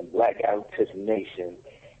out there in Blackademics Nation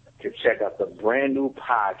to check out the brand new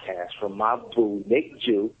podcast from my boo, Nick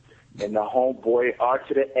Jew, and the homeboy R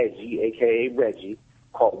to the Edgy, a.k.a. Reggie,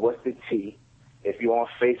 called What's the Tea? If you're on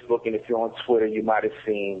Facebook and if you're on Twitter, you might have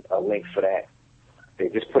seen a link for that. They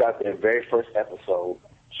just put out their very first episode.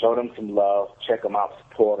 Show them some love. Check them out.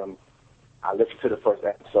 Support them. I listened to the first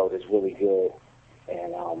episode. It's really good.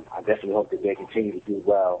 And I definitely hope that they continue to do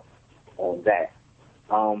well on that.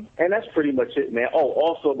 And that's pretty much it, man. Oh,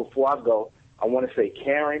 also, before I go, I want to say,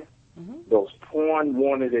 Karen, those porn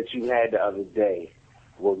warnings that you had the other day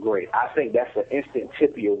were great. I think that's an instant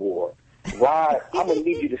Tippy Award. Rod, I'm going to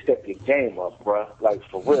need you to step your game up, bruh. Like,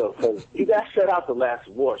 for real, because you got shut out the last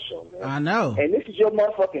award show, man. I know. And this is your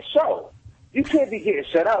motherfucking show. You can't be getting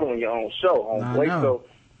shut out on your own show, homeboy. So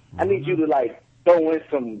I need you to, like, throw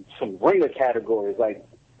in some ringer categories, like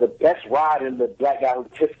the best ride in the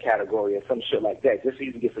Blackademics category or some shit like that, just so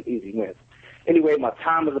you can get some easy wins. Anyway, my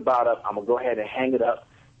time is about up. I'm going to go ahead and hang it up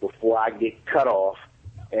before I get cut off.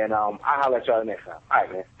 And I'll holler at y'all next time. All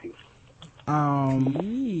right, man. Peace.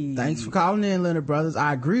 Thanks for calling in, Leonard Brothers.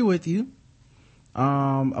 I agree with you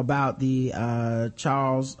about the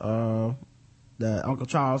Charles, the Uncle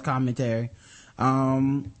Charles commentary.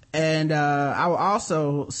 And I will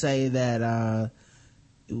also say that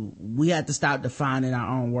we have to stop defining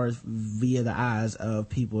our own worth via the eyes of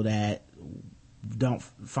people that don't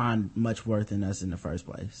find much worth in us in the first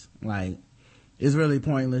place. Like, it's really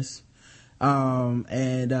pointless. And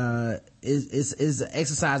it's an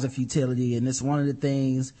exercise of futility, and it's one of the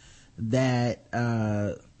things that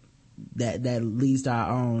that leads to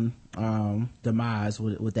our own demise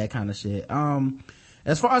with that kind of shit.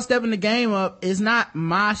 As far as stepping the game up, it's not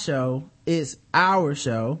my show, it's our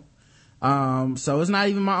show. So it's not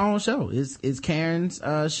even my own show, it's Karen's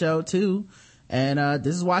show too. And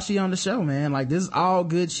this is why she on the show, man. Like, this is all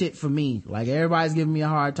good shit for me. Like, everybody's giving me a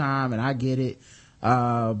hard time and I get it.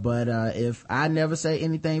 But if I never say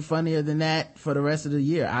anything funnier than that for the rest of the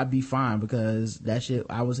year, I'd be fine, because that shit,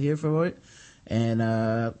 I was here for it.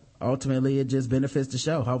 And ultimately it just benefits the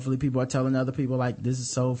show. Hopefully people are telling other people, like, this is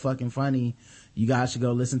so fucking funny, you guys should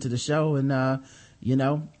go listen to the show. And you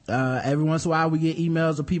know, every once in a while we get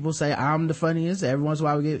emails of people say I'm the funniest. Every once in a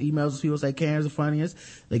while we get emails of people say Karen's the funniest.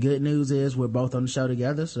 The good news is we're both on the show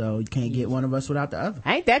together, so you can't get one of us without the other.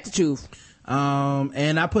 Ain't that the truth?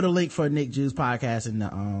 And I put a link for Nick Jew's podcast in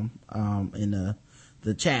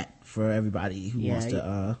the chat for everybody who wants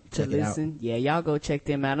to check it out. Yeah, y'all go check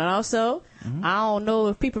them out. And also, I don't know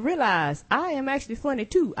if people realize I am actually funny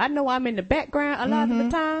too. I know I'm in the background a lot of the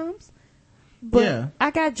times, but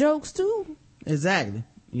I got jokes too. Exactly.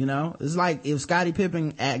 You know, it's like if Scottie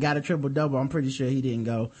Pippen got a triple double, I'm pretty sure he didn't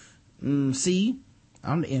go, see,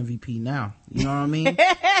 I'm the MVP now. You know what I mean?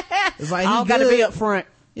 It's like, I don't gotta be up front.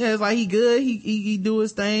 Yeah, it's like he good, he do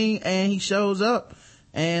his thing and he shows up,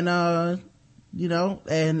 and you know,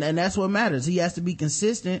 and that's what matters. He has to be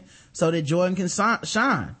consistent so that Jordan can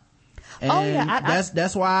shine. And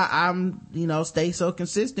that's why I'm, you know, stay so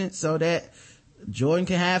consistent so that Jordan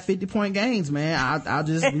can have 50-point games, man. I'll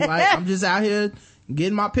just be like, I'm just out here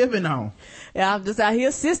getting my Pippen on. Yeah, I'm just out here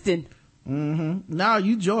assisting. No,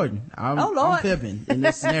 you Jordan. I'm Pippen in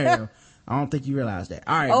this scenario. I don't think you realize that.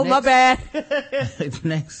 All right. Oh, my bad.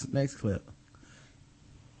 next clip.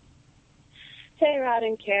 Hey, Rod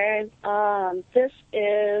and Karen. This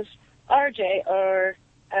is RJ, or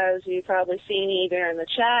as you've probably seen either in the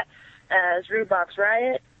chat as Rudebox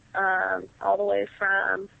Riot, all the way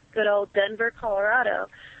from good old Denver, Colorado.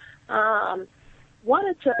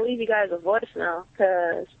 Wanted to leave you guys a voicemail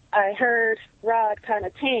because I heard Rod kind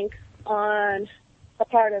of tank on a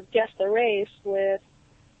part of Guess the Race with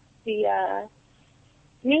the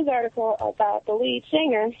news article about the lead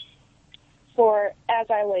singer for As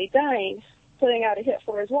I Lay Dying putting out a hit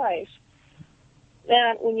for his wife.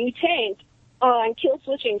 And when you tank on Kill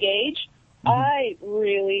Switch Engage, I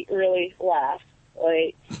really, really laughed.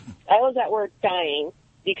 Like, I was at work dying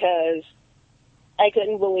because I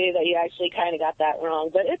couldn't believe that you actually kind of got that wrong.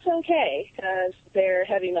 But it's okay because they're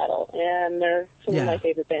heavy metal and they're some of my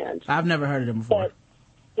favorite bands. I've never heard of them before. But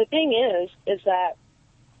the thing is that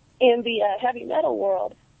in the heavy metal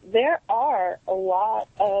world, there are a lot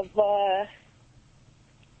of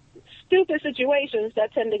stupid situations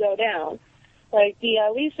that tend to go down. Like the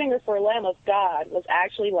lead singer for Lamb of God was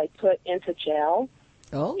actually like put into jail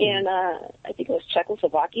in I think it was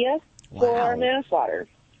Czechoslovakia for manslaughter,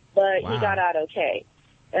 but he got out okay.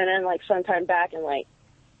 And then like sometime back in like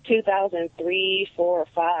 2003, 4, or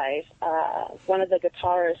 5, one of the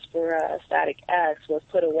guitarists for Static X was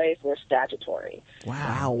put away for statutory.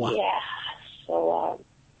 Wow. Yeah. So,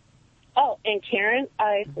 and Karen,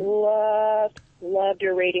 I loved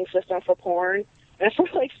your rating system for porn and for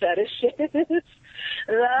like fetishes.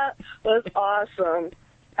 That was awesome.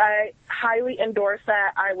 I highly endorse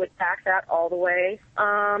that. I would back that all the way.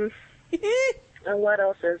 And what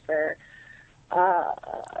else is there?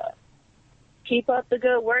 Keep up the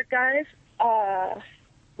good work, guys.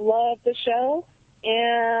 Love the show.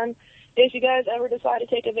 And if you guys ever decide to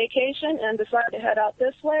take a vacation and decide to head out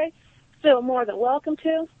this way, feel more than welcome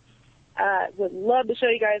to. Would love to show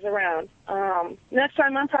you guys around. Next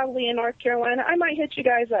time I'm probably in North Carolina, I might hit you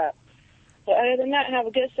guys up. But other than that, have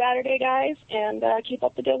a good Saturday, guys, and keep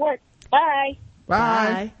up the good work. Bye.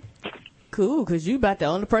 Bye. Cool, because you about the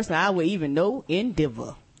only person I would even know in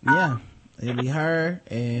Denver. Yeah. It'll be her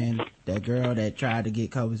and that girl that tried to get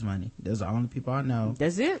Kobe's money. Those are the only people I know.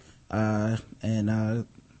 That's it. And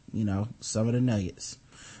you know, some of the nuggets.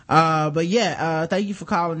 But yeah, thank you for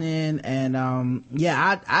calling in. And,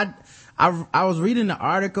 yeah, I was reading the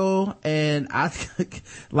article and I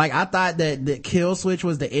thought that Kill Switch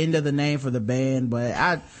was the end of the name for the band, but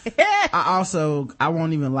I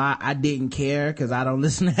won't even lie, I didn't care because I don't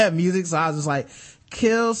listen to that music. So I was just like,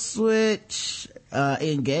 Kill Switch,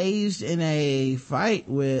 engaged in a fight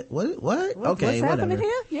with what? Okay, what's whatever. happening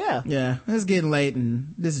here? Yeah, it's getting late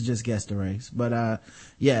and this is just guess the race. But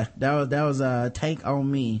yeah, that was Tank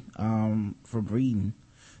on Me from reading.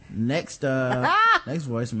 Next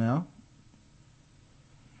voicemail.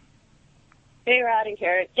 Hey, Rod and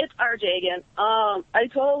Carrot, it's RJ again. I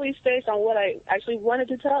totally spaced on what I actually wanted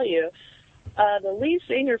to tell you. The lead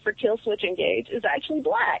singer for Killswitch Engage is actually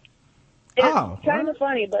black. It's kind of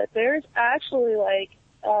funny, but there's actually like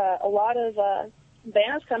a lot of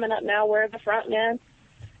bands coming up now where the frontmen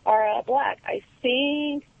are black. I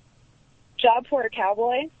think Job for a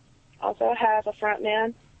Cowboy also has a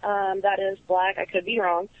frontman that is black. I could be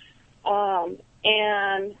wrong.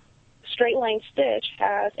 And Straight Line Stitch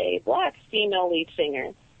has a black female lead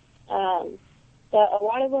singer. But a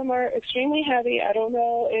lot of them are extremely heavy. I don't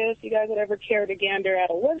know if you guys would ever care to gander at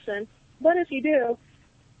a listen, but if you do,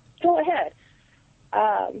 go ahead.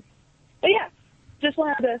 But yeah, just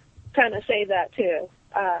wanted to kind of say that too.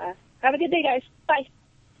 Have a good day, guys. Bye.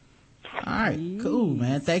 All right, cool,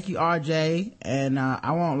 man. Thank you, RJ. And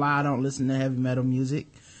I won't lie, I don't listen to heavy metal music.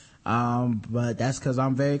 But that's because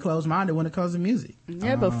I'm very close-minded when it comes to music.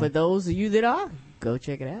 Yeah, but for those of you that are, go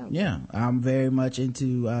check it out. Yeah, I'm very much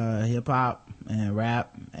into hip-hop and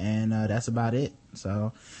rap, and that's about it.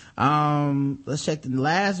 So let's check the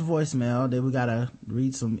last voicemail, then we gotta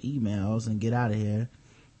read some emails and get out of here.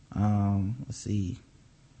 Let's see.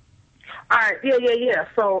 All right, yeah.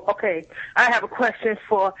 So, okay, I have a question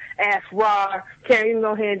for Ask Rod. Can you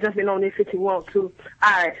go ahead and jump in on this if you want to?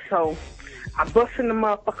 All right, so I bust in the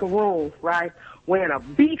motherfucking room, right, wearing a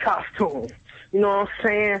bee costume. You know what I'm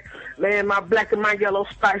saying? Man, my black and my yellow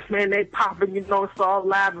spice, man, they popping, you know, it's all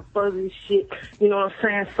live and fuzzy and shit. You know what I'm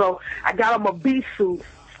saying? So I got on my bee suit,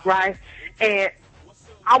 right, and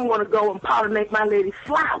I want to go and pollinate my lady's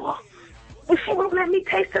flower. And she won't let me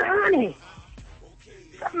taste the honey.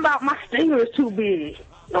 Something about my stinger is too big.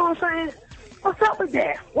 You know what I'm saying? What's up with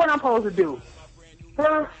that? What I'm supposed to do?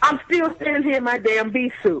 Well, I'm still standing here in my damn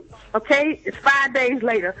bee suit, okay? It's 5 days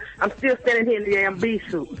later. I'm still standing here in the damn bee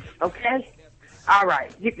suit, okay? All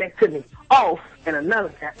right, get back to me. Oh, and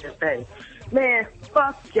another goddamn thing. Man,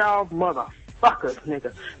 fuck y'all motherfuckers,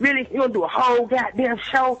 nigga. Really? You gonna do a whole goddamn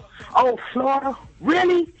show on Florida?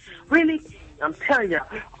 Really? Really? I'm telling y'all,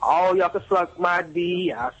 all y'all can suck my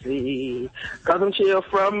D.I.C. Cause I'm chill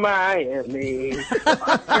from Miami.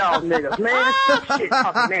 Fuck y'all niggas, man. Some shit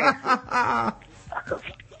fucking nasty.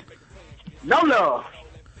 No love.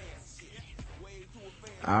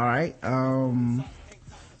 All right.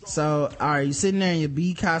 So, all right, you sitting there in your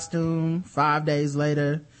bee costume 5 days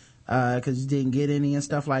later, cause you didn't get any and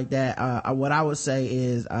stuff like that. What I would say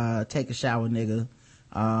is, take a shower, nigga.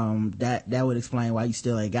 that would explain why you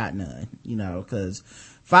still ain't got none, you know, cause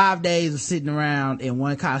 5 days of sitting around in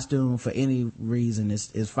one costume for any reason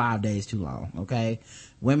is 5 days too long. Okay.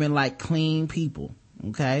 Women like clean people.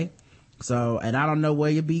 Okay. So, and I don't know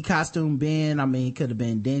where your bee costume been. I mean, it could have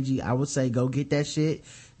been dingy. I would say go get that shit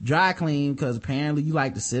dry clean, because apparently you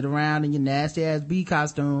like to sit around in your nasty ass bee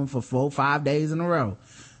costume for 4-5 days in a row.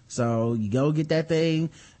 So you go get that thing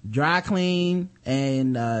dry clean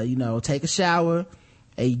and, you know, take a shower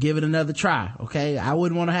and you give it another try. Okay. I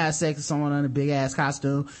wouldn't want to have sex with someone in a big ass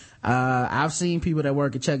costume. I've seen people that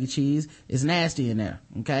work at Chuck E. Cheese. It's nasty in there.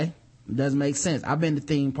 Okay. It doesn't make sense. I've been to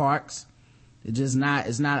theme parks. It's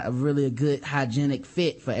not really a good hygienic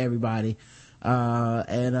fit for everybody.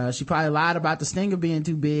 And she probably lied about the stinger being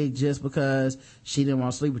too big just because she didn't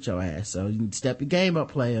want to sleep with your ass. So you can step your game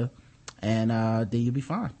up, player, and then you'll be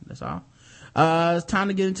fine. That's all. It's time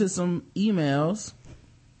to get into some emails.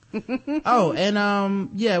 Oh, and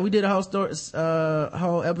yeah, we did a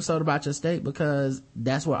whole episode about your state because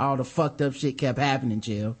that's where all the fucked up shit kept happening.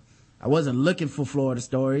 Chill. I wasn't looking for Florida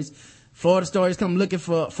stories. Florida stories come looking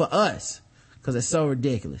for us because it's so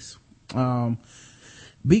ridiculous.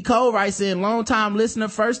 B. Cole writes in, long time listener,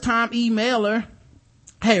 first time emailer.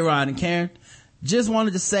 Hey, Rod and Karen. Just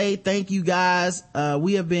wanted to say thank you guys.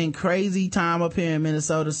 We have been crazy time up here in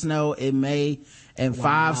Minnesota, snow in May and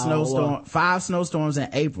five snowstorms in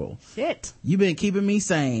April. Shit. You've been keeping me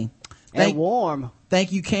sane. And warm.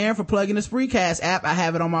 Thank you, Karen, for plugging the Spreecast app. I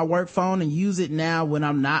have it on my work phone and use it now when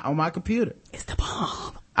I'm not on my computer. It's the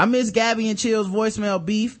bomb. I miss Gabby and Chill's voicemail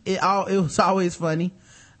beef. It was always funny.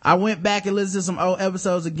 I went back and listened to some old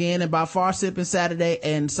episodes again, and by far Sippin' Saturday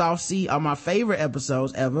and Soft C are my favorite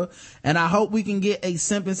episodes ever, and I hope we can get a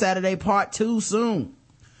Sippin' Saturday part 2 soon.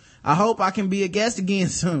 I hope I can be a guest again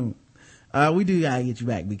soon. We do gotta get you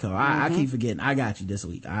back, because I keep forgetting. I got you this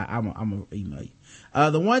week. I'm gonna email you.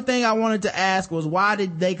 The one thing I wanted to ask was, why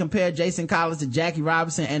did they compare Jason Collins to Jackie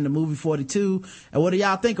Robinson and the movie 42? And what do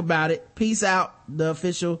y'all think about it? Peace out, the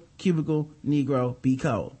official Cubicle Negro, B.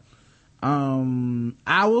 Cole.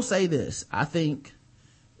 I will say this. I think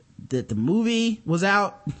that the movie was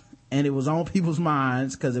out and it was on people's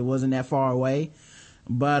minds because it wasn't that far away.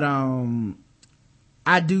 But,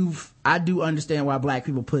 I do understand why black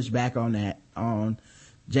people push back on that, on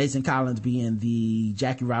Jason Collins being the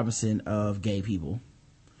Jackie Robinson of gay people.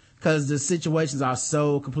 Cause the situations are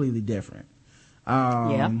so completely different.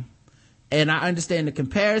 Yeah. And I understand the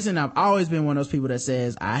comparison. I've always been one of those people that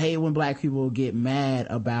says, I hate when black people get mad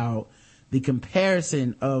about the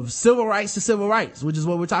comparison of civil rights to civil rights, which is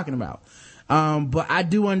what we're talking about. But I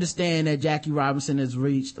do understand that Jackie Robinson has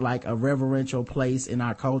reached like a reverential place in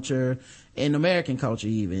our culture, in American culture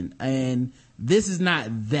even. And this is not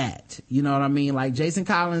that, you know what I mean? Like Jason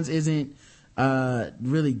Collins isn't,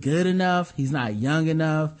 really good enough. He's not young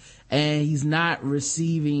enough, and he's not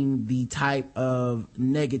receiving the type of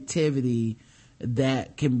negativity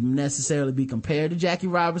that can necessarily be compared to Jackie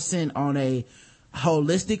Robinson on a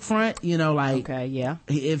holistic front, you know, like, okay, yeah,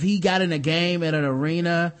 if he got in a game at an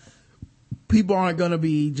arena, people aren't gonna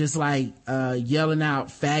be just like yelling out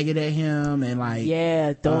faggot at him and like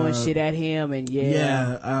throwing shit at him, and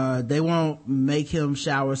they won't make him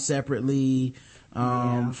shower separately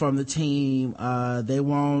from the team. They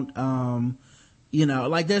won't you know,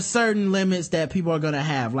 like there's certain limits that people are gonna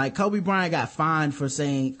have. Like Kobe Bryant got fined for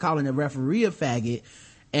calling a referee a faggot,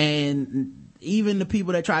 and even the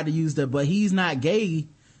people that tried to use but he's not gay,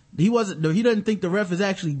 he doesn't think the ref is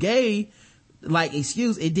actually gay, like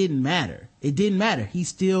excuse, it didn't matter. He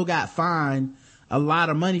still got fined a lot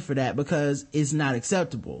of money for that because it's not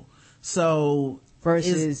acceptable. So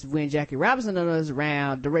versus when Jackie Robinson was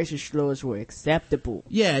around, the racial slurs were acceptable.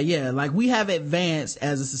 Yeah, like we have advanced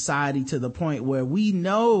as a society to the point where we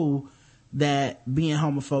know that being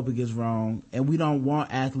homophobic is wrong, and we don't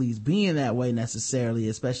want athletes being that way necessarily,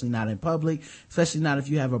 especially not in public, especially not if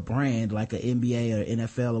you have a brand like an NBA or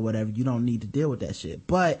NFL or whatever. You don't need to deal with that shit.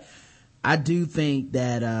 But I do think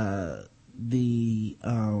that I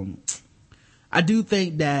do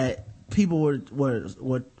think that people were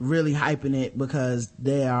really hyping it because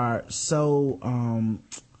they are so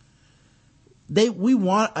we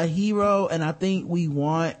want a hero, and I think we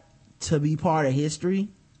want to be part of history,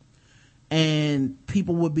 and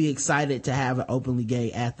people would be excited to have an openly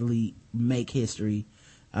gay athlete make history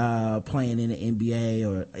playing in the NBA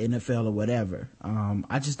or NFL or whatever.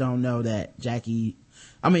 I just don't know that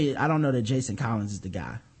I don't know that Jason Collins is the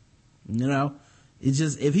guy, you know. It's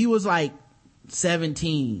just, if he was like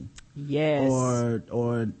 17 or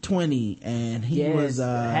 20 and he was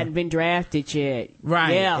hadn't been drafted yet,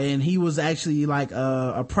 right, and he was actually like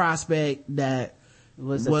a prospect that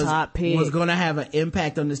was a top pick, was going to have an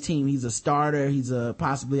impact on this team. He's a starter. He's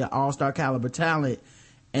possibly an all-star caliber talent.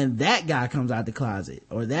 And that guy comes out the closet,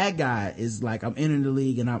 or that guy is like, I'm entering the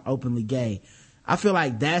league and I'm openly gay. I feel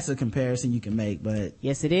like that's a comparison you can make, but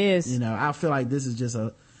yes, it is. You know, I feel like this is just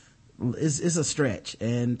it's a stretch,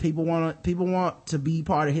 and people want to be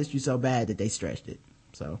part of history so bad that they stretched it.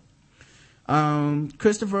 So,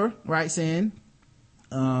 Christopher writes in,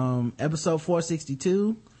 episode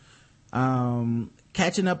 462,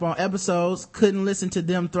 catching up on episodes, couldn't listen to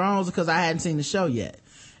Them Thrones because I hadn't seen the show yet.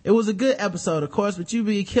 It was a good episode, of course, but you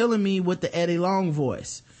be killing me with the Eddie Long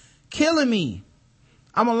voice. Killing me.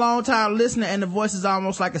 I'm a long time listener and the voice is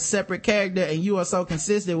almost like a separate character and you are so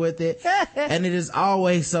consistent with it and it is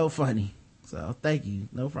always so funny. So thank you.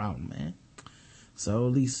 No problem, man. So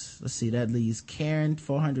at least, let's see, that leaves Karen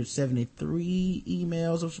 473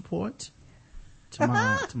 emails of support to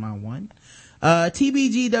my one.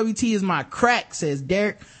 TBGWT is my crack, says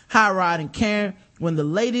Derek. Hi, Rod and Karen. When the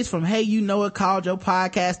ladies from Hey You Know It called your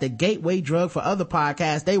podcast the gateway drug for other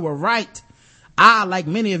podcasts, they were right. I, like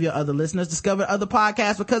many of your other listeners, discovered other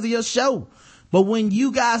podcasts because of your show. But when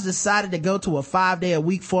you guys decided to go to a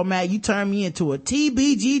 5-day-a-week format, you turned me into a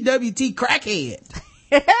TBGWT crackhead.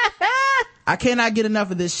 I cannot get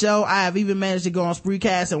enough of this show. I have even managed to go on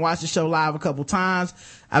Spreecast and watch the show live a couple times.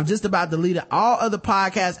 I've just about deleted all other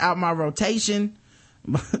podcasts out my rotation.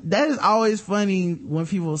 That is always funny when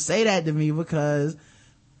people say that to me, because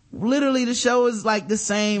literally the show is like the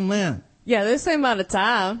same length. Yeah, the same amount of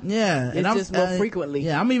time. Yeah. It's just more frequently.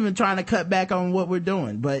 Yeah, I'm even trying to cut back on what we're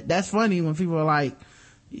doing. But that's funny when people are like,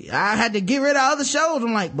 I had to get rid of other shows.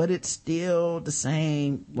 I'm like, but it's still the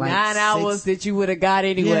same. Like 9 hours that you would have got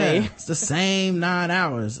anyway. Yeah, it's the same 9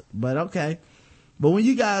 hours. But okay. But when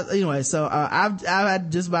you guys, anyway, so,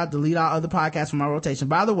 I've just about to delete all other podcasts from my rotation.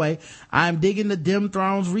 By the way, I'm digging the Dim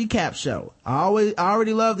Thrones recap show. I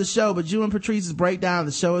already love the show, but you and Patrice's breakdown of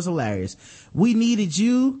the show is hilarious. We needed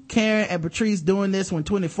you, Karen, and Patrice doing this when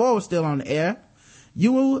 24 was still on the air.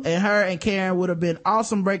 You and her and Karen would have been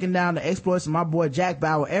awesome breaking down the exploits of my boy Jack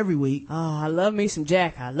Bauer every week. Oh, I love me some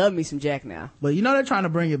Jack. I love me some Jack now. But you know they're trying to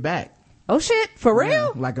bring it back. Oh shit, for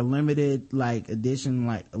real? Like a limited edition,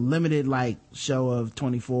 like a limited show of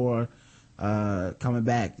 24 coming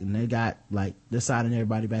back, and they got they're signing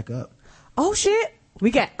everybody back up. Oh shit,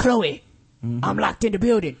 we got Chloe. Mm-hmm. I'm locked in the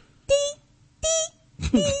building.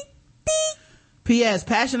 P.S.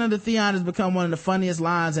 Passion of the Theon has become one of the funniest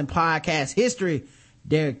lines in podcast history.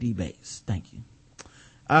 Derek D. Bates, thank you.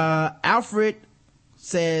 Alfred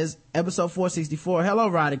says, episode 464, hello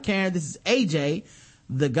Rod and Karen, this is AJ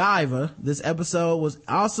the Guyver. This episode was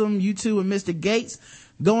awesome. You two and Mr. Gates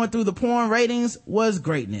going through the porn ratings was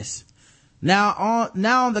greatness. Now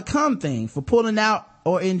on the cum thing, for pulling out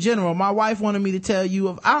or in general, my wife wanted me to tell you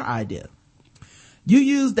of our idea. You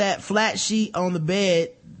use that flat sheet on the bed,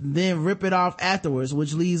 then rip it off afterwards,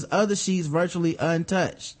 which leaves other sheets virtually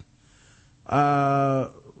untouched.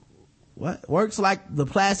 What works like the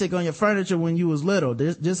plastic on your furniture when you was little.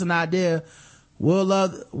 There's just an idea. We'll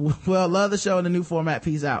love the show in the new format.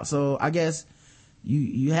 Peace out. So I guess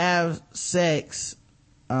you have sex,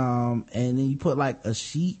 and then you put a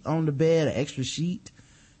sheet on the bed, an extra sheet,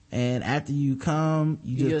 and after you come,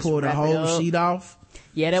 you just pull the whole sheet off.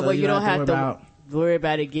 Yeah, that way you don't have to worry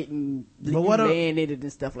about it getting laying in it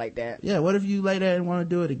and stuff like that. Yeah, what if you lay there and want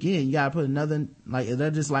to do it again? You gotta put another,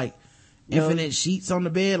 they're just infinite sheets on the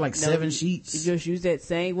bed, 7 sheets. You just use that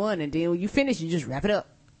same one, and then when you finish, you just wrap it up.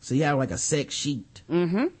 So you have a sex sheet.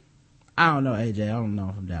 Mm-hmm. I don't know, AJ. I don't know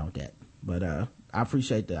if I'm down with that. But, I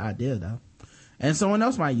appreciate the idea though. And someone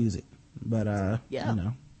else might use it. But, yeah.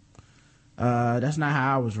 That's not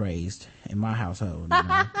how I was raised in my household.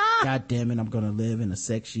 God damn it, I'm gonna live in a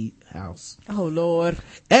sex sheet house. Oh Lord.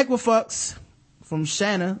 Equifux from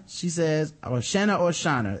Shanna. She says, or Shanna or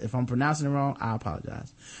Shana. If I'm pronouncing it wrong, I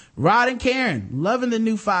apologize. Rod and Karen, loving the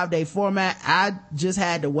new 5-day format. I just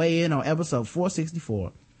had to weigh in on episode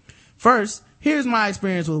 464. First, here's my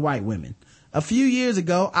experience with white women. A few years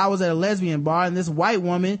ago, I was at a lesbian bar and this white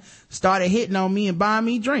woman started hitting on me and buying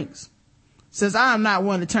me drinks. Since I am not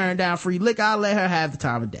one to turn down free liquor, I let her have the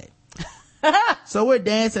time of day. So we're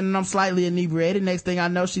dancing and I'm slightly inebriated. Next thing I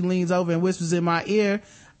know, she leans over and whispers in my ear,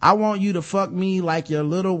 I want you to fuck me like your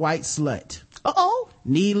little white slut. Uh-oh.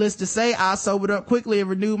 Needless to say, I sobered up quickly and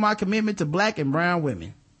renewed my commitment to black and brown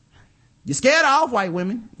women. You're scared off, white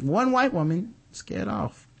women. One white woman, scared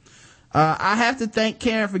off. I have to thank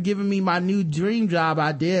Karen for giving me my new dream job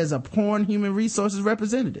idea as a porn human resources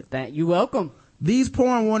representative. You're welcome. These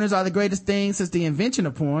porn warnings are the greatest thing since the invention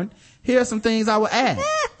of porn. Here are some things I will add.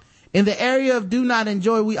 In the area of do not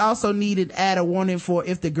enjoy, we also needed add a warning for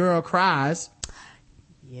if the girl cries.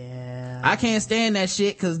 Yeah. I can't stand that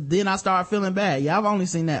shit because then I start feeling bad. Yeah, I've only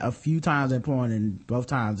seen that a few times in porn, and both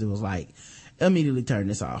times it was like, immediately turn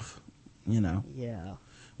this off, Yeah.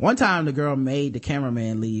 One time the girl made the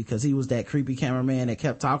cameraman leave because he was that creepy cameraman that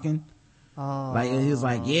kept talking. Oh. Like, he was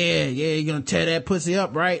like, yeah, you're gonna tear that pussy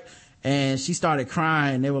up, right? And she started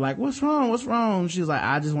crying. They were like, what's wrong? She was like,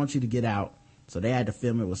 I just want you to get out. So they had to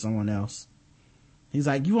film it with someone else. He's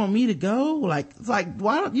like, you want me to go? Like, it's like,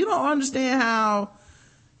 why don't you understand how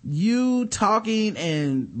you talking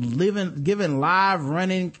and giving live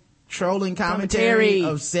running trolling commentary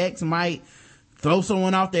of sex might throw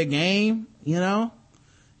someone off their game,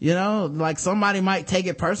 like somebody might take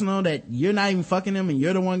it personal that you're not even fucking them and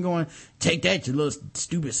you're the one going, take that, you little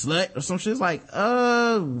stupid slut, or some shit. It's like,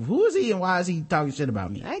 who is he and why is he talking shit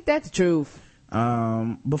about me? Ain't that the truth?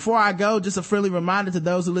 Before I go, just a friendly reminder to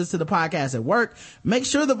those who listen to the podcast at work, make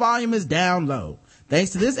sure the volume is down low.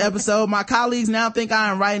 Thanks to this episode, my colleagues now think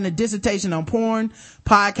I am writing a dissertation on porn,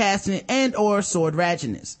 podcasting, and or sword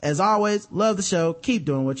ratchetness. As always, love the show. Keep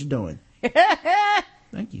doing what you're doing.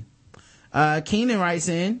 Thank you. Keenan writes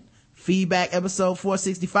in, feedback episode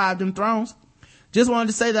 465, Them Thrones. Just wanted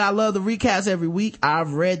to say that I love the recaps every week.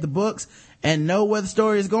 I've read the books and know where the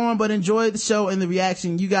story is going, but enjoy the show and the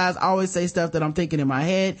reaction. You guys always say stuff that I'm thinking in my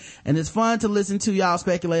head, and it's fun to listen to y'all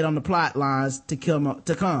speculate on the plot lines to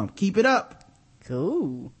come. Keep it up.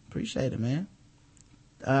 Cool. Appreciate it, man.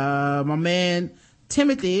 My man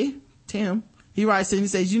Tim, he writes in, he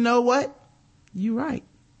says, you know what? You right.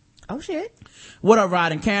 Oh shit. What up,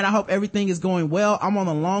 Rod and Karen? I hope everything is going well. I'm on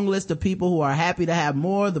a long list of people who are happy to have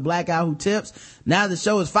more of the Black Guy Who Tips. Now the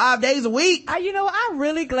show is 5 days a week. I'm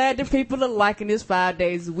really glad that people are liking this 5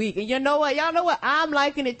 days a week. And you know what? Y'all know what? I'm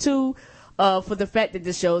liking it too. For the fact that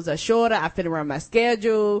the shows are shorter, I fit around my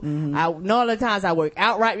schedule. Mm-hmm. I know a lot of times I work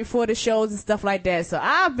out right before the shows and stuff like that. So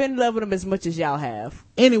I've been loving them as much as y'all have.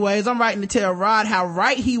 Anyways, I'm writing to tell Rod how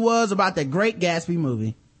right he was about the Great Gatsby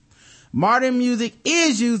movie. Modern music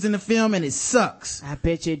is used in the film and it sucks. I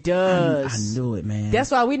bet it does. I knew it, man.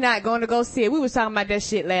 That's why we're not going to go see it. We was talking about that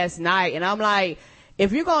shit last night, and I'm like,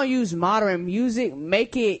 if you're going to use modern music,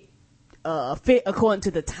 make it fit according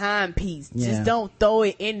to the timepiece. Yeah. Just don't throw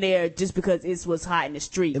it in there just because it's what's hot in the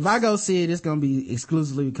streets. If I go see it, it's going to be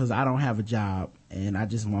exclusively because I don't have a job and I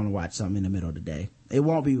just want to watch something in the middle of the day. It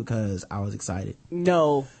won't be because I was excited.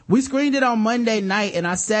 No. We screened it on Monday night and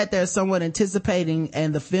I sat there somewhat anticipating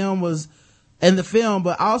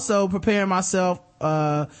but also preparing myself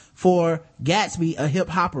for Gatsby, a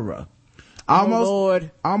hip opera.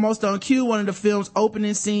 Almost on cue, one of the film's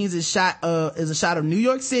opening scenes is a shot of New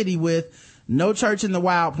York City with No Church in the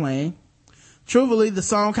Wild playing. Truthfully, the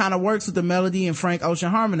song kind of works with the melody and Frank Ocean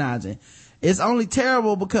harmonizing. It's only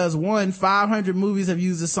terrible because 1, 500 movies have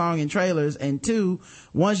used the song in trailers, and 2,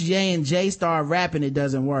 once Ye and Jay start rapping, it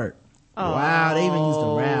doesn't work. Oh. Wow, they even used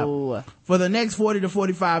the rap. For the next 40 to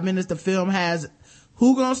 45 minutes, the film has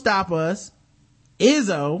Who Gonna Stop Us,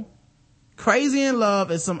 Izzo, Crazy in Love,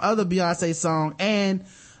 and some other Beyonce song, and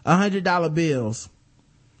 $100 bills.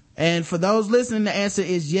 And for those listening, the answer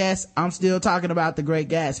is yes, I'm still talking about The Great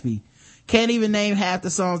Gatsby. Can't even name half the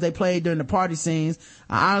songs they played during the party scenes.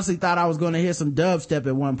 I honestly thought I was going to hear some dubstep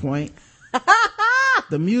at one point.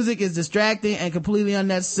 The music is distracting and completely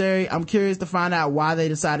unnecessary. I'm curious to find out why they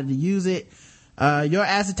decided to use it. Your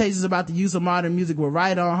assertions about the use of modern music were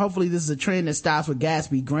right on. Hopefully this is a trend that stops with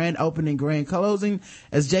Gatsby. Grand opening, grand closing.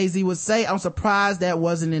 As Jay-Z would say, I'm surprised that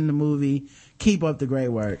wasn't in the movie. Keep up the great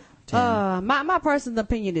work. My personal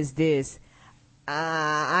opinion is this.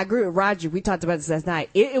 I agree with Roger. We talked about this last night.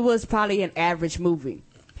 It was probably an average movie.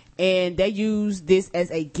 And they used this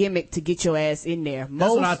as a gimmick to get your ass in there.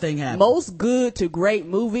 That's what I think happened. Most good to great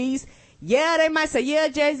movies, yeah, they might say, yeah,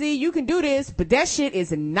 Jay-Z, you can do this, but that shit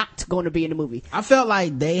is not going to be in the movie. I felt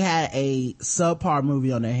like they had a subpar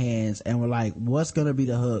movie on their hands and were like, what's going to be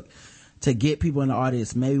the hook to get people in the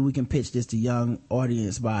audience? Maybe we can pitch this to young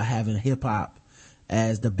audience by having hip-hop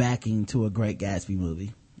as the backing to a Great Gatsby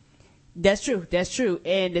movie. That's true.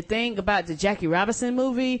 And the thing about the Jackie Robinson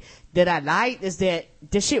movie that I liked is that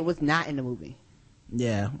this shit was not in the movie.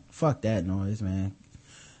 Yeah, fuck that noise, man.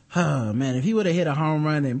 Man, if he would have hit a home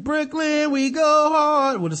run in Brooklyn, we go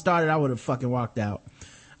hard, would have started, I would have fucking walked out.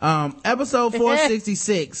 Episode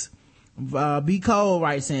 466. B. Cole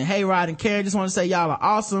writes in, hey Rod and Karen, just want to say y'all are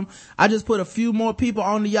awesome. I just put a few more people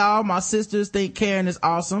on to y'all. My sisters think Karen is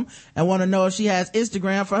awesome and want to know if she has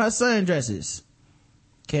Instagram for her sundresses.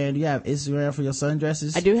 Karen, do you have Instagram for your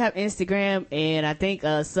sundresses? I do have Instagram, and I think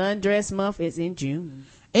sundress month is in June.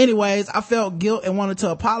 Anyways, I felt guilt and wanted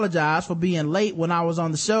to apologize for being late when I was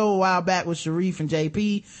on the show a while back with Sharif and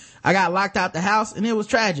JP. I got locked out the house and it was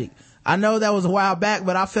tragic. I know that was a while back,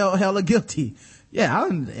 but I felt hella guilty. Yeah,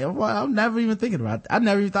 I'm never even thinking about that. I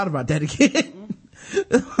never even thought about that again.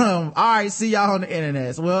 All right, see y'all on the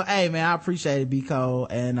internet. Well, hey man, I appreciate it, B Cole,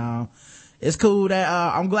 and it's cool that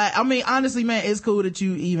I'm glad. I mean, honestly, man, it's cool that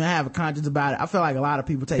you even have a conscience about it. I feel like a lot of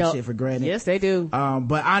people take shit for granted. Yes, they do.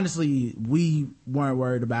 But honestly, we weren't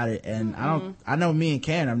worried about it, and I know me and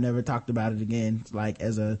Karen have never talked about it again, like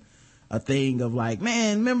as a thing of like,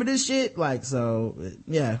 man, remember this shit? Like, so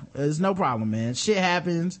yeah, it's no problem, man. Shit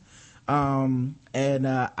happens.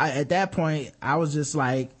 At that point, I was just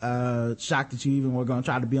like, shocked that you even were going to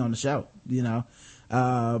try to be on the show, you know?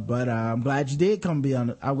 But I'm glad you did I'm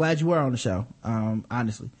glad you were on the show,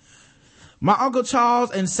 honestly. My Uncle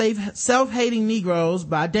Charles and Self-Hating Negroes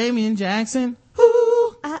by Damian Jackson.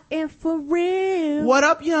 Woo! I am for real. What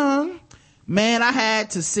up, young? Man, I had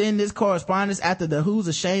to send this correspondence after the Who's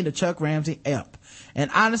Ashamed of Chuck Ramsey ep.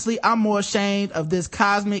 And honestly, I'm more ashamed of this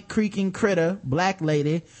cosmic creaking critter, black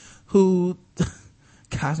lady, who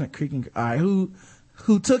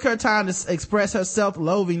took her time to express her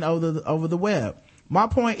self-loathing over the web. My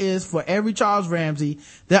point is, for every Charles Ramsey,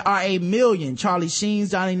 there are a million Charlie Sheens,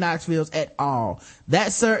 Johnny Knoxvilles et al.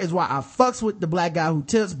 That, sir, is why I fucks with the black guy who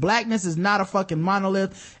tips. Blackness is not a fucking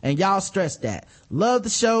monolith, and y'all stress that. Love the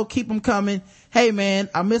show. Keep them coming. Hey, man,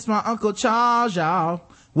 I miss my Uncle Charles, y'all.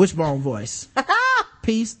 Wishbone voice.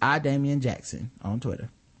 Peace. I, Damian Jackson, on Twitter.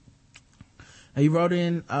 He wrote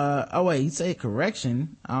in, he said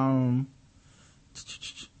correction.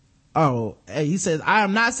 He says, I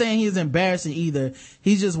am not saying he's embarrassing either.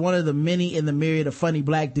 He's just one of the many in the myriad of funny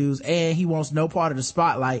black dudes, and he wants no part of the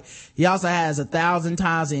spotlight. He also has 1,000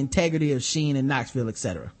 times the integrity of Sheen and Knoxville,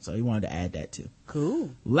 etc. So he wanted to add that too.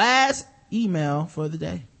 Cool. Last email for the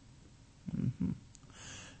day.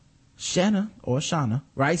 Shauna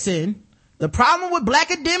writes in, the problem with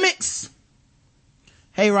Blackademics.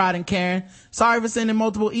 Hey, Rod and Karen. Sorry for sending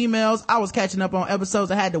multiple emails. I was catching up on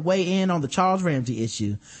episodes. I had to weigh in on the Charles Ramsey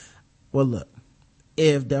issue. Well, look,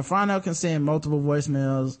 if Delfrano can send multiple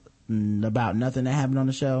voicemails about nothing that happened on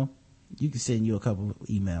the show, you can send you a couple of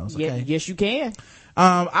emails. Okay? Yes, you can.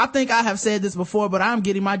 I think I have said this before, but I'm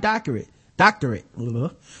getting my doctorate.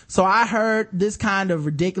 So I heard this kind of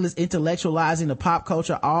ridiculous intellectualizing of pop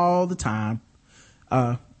culture all the time.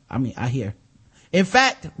 I hear. In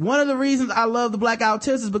fact, one of the reasons I love the Blackout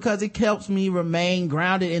Tips is because it helps me remain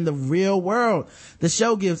grounded in the real world. The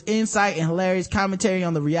show gives insight and hilarious commentary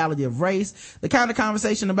on the reality of race, the kind of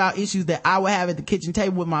conversation about issues that I would have at the kitchen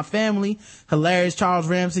table with my family, hilarious Charles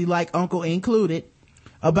Ramsey-like uncle included,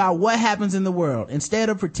 about what happens in the world, instead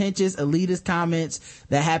of pretentious elitist comments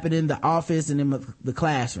that happen in the office and in the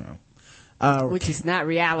classroom. Which is not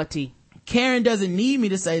reality. Karen doesn't need me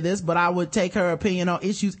to say this, but I would take her opinion on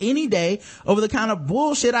issues any day over the kind of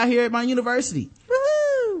bullshit I hear at my university.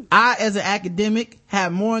 Woo-hoo! I, as an academic,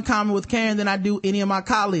 have more in common with Karen than I do any of my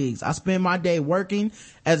colleagues. I spend my day working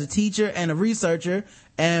as a teacher and a researcher,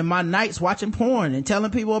 and my nights watching porn and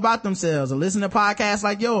telling people about themselves and listening to podcasts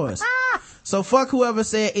like yours. So fuck whoever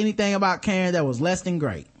said anything about Karen that was less than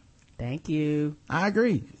great. Thank you. I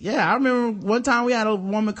agree. Yeah, I remember one time we had a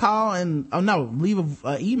woman call and leave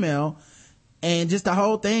a email, and just the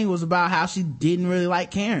whole thing was about how she didn't really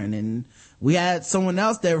like Karen, and we had someone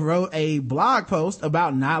else that wrote a blog post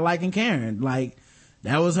about not liking Karen. Like,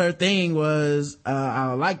 that was her thing, was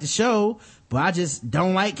I like the show, but I just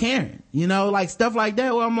don't like Karen, like stuff like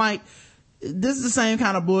that, where I'm like, this is the same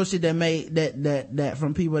kind of bullshit that made that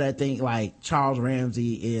from people that think like Charles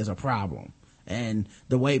Ramsey is a problem and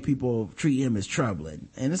the way people treat him is troubling.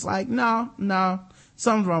 And it's like, no,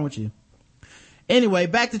 something's wrong with you. Anyway,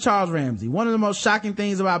 back to Charles Ramsey. One of the most shocking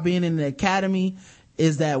things about being in the academy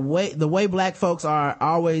is that the way black folks are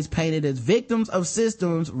always painted as victims of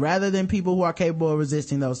systems rather than people who are capable of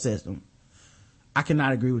resisting those systems. I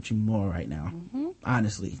cannot agree with you more right now.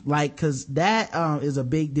 Honestly. Like, cause that, is a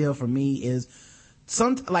big deal for me. Is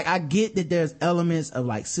I get that there's elements of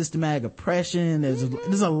like systematic oppression.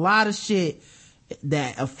 There's a lot of shit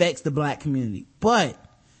that affects the black community, but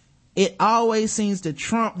it always seems to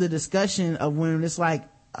trump the discussion of when it's like,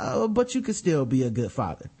 oh, but you could still be a good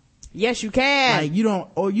father. Yes, you can. Like,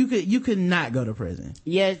 you could not go to prison.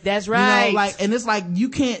 Yes, that's right. And it's like,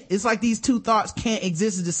 it's like these two thoughts can't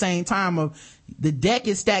exist at the same time. Of the deck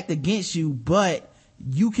is stacked against you, but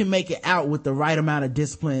you can make it out with the right amount of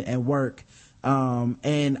discipline and work.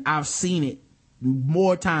 And I've seen it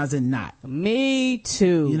more times than not. Me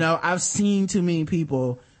too. I've seen too many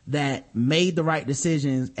people that made the right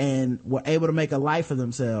decisions and were able to make a life for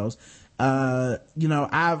themselves.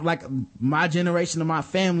 I've, like, my generation of my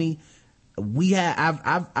family,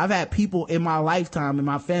 I've had people in my lifetime in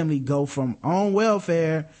my family go from on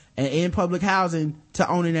welfare and in public housing to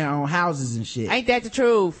owning their own houses and shit. Ain't that the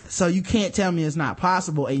truth? So you can't tell me it's not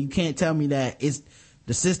possible, and you can't tell me that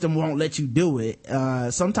the system won't let you do it.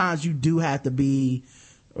 Sometimes you do have to be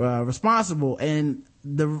responsible, and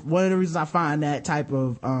one of the reasons I find that type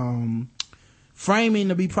of framing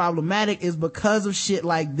to be problematic is because of shit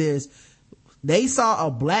like this. They saw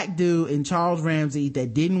a black dude in Charles Ramsey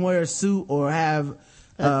that didn't wear a suit or have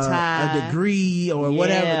a degree or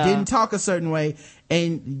whatever, didn't talk a certain way,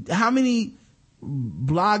 and how many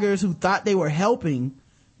bloggers who thought they were helping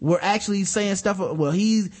were actually saying stuff, well,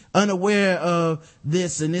 he's unaware of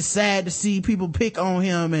this, and it's sad to see people pick on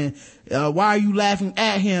him, and why are you laughing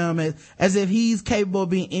at him, as if he's capable of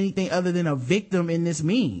being anything other than a victim in this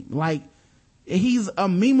meme. Like, he's a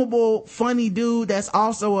memeable, funny dude that's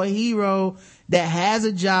also a hero that has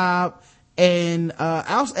a job and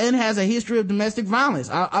has a history of domestic violence.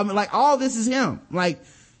 I mean, like, all this is him. Like,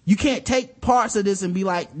 you can't take parts of this and be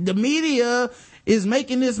like, the media is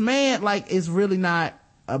making this man, like, it's really not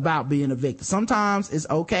about being a victim. Sometimes it's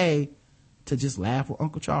okay to just laugh with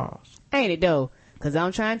Uncle Charles. Ain't it though? Cause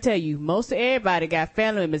I'm trying to tell you, most of everybody got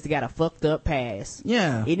family members that got a fucked up past.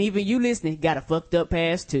 Yeah. And even you listening got a fucked up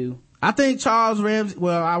past too. I think Charles Ramsey,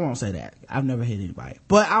 well, I won't say that. I've never hit anybody.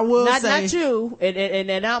 But I will say. Not you. And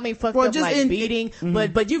I don't mean fucked up like beating,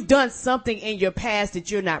 but you've done something in your past that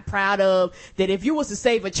you're not proud of, that if you was to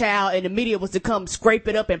save a child and the media was to come scrape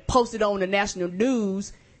it up and post it on the national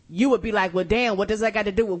news, you would be like, well, damn, what does that got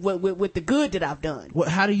to do with the good that I've done? Well,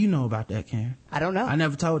 how do you know about that, Karen? I don't know. I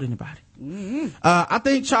never told anybody. I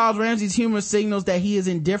think Charles Ramsey's humor signals that he is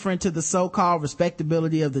indifferent to the so-called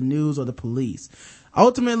respectability of the news or the police.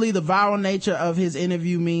 Ultimately, the viral nature of his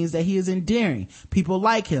interview means that he is endearing. People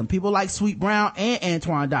like him. People like Sweet Brown and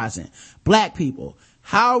Antoine Dodson. Black people.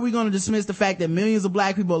 How are we going to dismiss the fact that millions of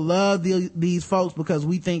black people love these folks because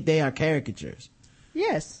we think they are caricatures?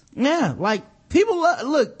 Yes. Yeah, like, people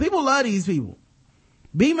love these people.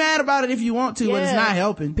 Be mad about it if you want to, but it's not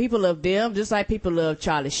helping. People love them just like people love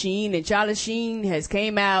Charlie Sheen, and Charlie Sheen has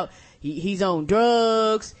came out, he's on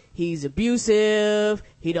drugs, he's abusive,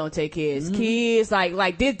 he don't take care of his kids,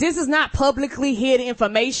 like this is not publicly hidden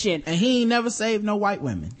information. And he ain't never saved no white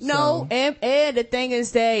women. No, so. And the thing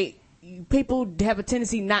is that people have a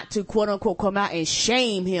tendency not to quote unquote come out and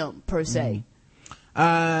shame him per se.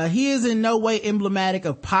 He is in no way emblematic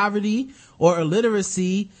of poverty or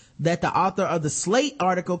illiteracy that the author of the Slate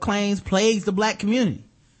article claims plagues the black community.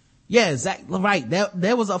 Yeah, exactly right.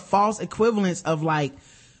 There was a false equivalence of like,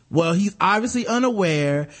 well, he's obviously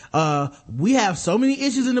unaware. We have so many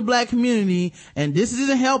issues in the black community and this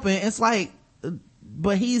isn't helping. It's like,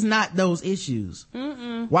 but he's not those issues.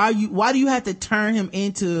 Why do you have to turn him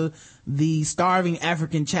into the starving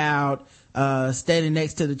African child, standing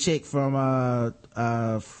next to the chick from,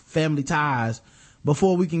 Family Ties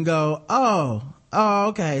before we can go, oh,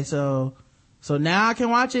 okay. So now I can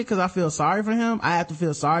watch it because I feel sorry for him. I have to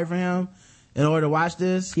feel sorry for him in order to watch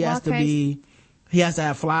this. He has to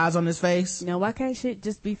have flies on his face. No, why can't shit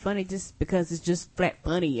just be funny just because it's just flat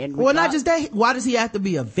funny? And well, not just that. Why does he have to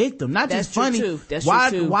be a victim? Not just funny. That's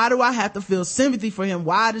true too. Why do I have to feel sympathy for him?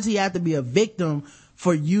 Why does he have to be a victim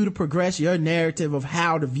for you to progress your narrative of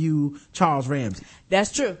how to view Charles Ramsey?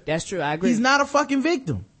 That's true. I agree. He's not a fucking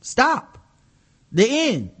victim. Stop. The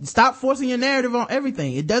end. Stop forcing your narrative on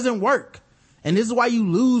everything. It doesn't work. And this is why you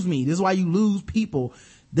lose me. This is why you lose people.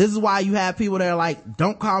 This is why you have people that are like,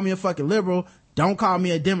 don't call me a fucking liberal. Don't call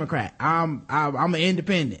me a Democrat. I'm an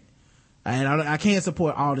independent. And I can't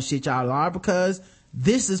support all the shit y'all are because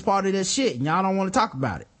this is part of that shit and y'all don't want to talk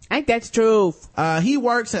about it. Ain't that the truth? He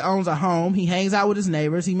works and owns a home. He hangs out with his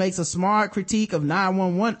neighbors. He makes a smart critique of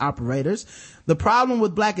 911 operators. The problem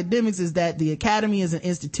with Blackademics is that the academy is an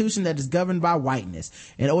institution that is governed by whiteness.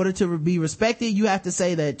 In order to be respected, you have to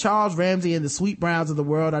say that Charles Ramsey and the Sweet Browns of the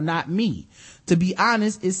world are not me. To be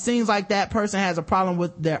honest, it seems like that person has a problem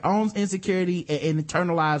with their own insecurity and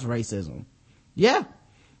internalized racism. Yeah.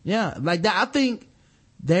 Like that. I think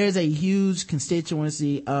there's a huge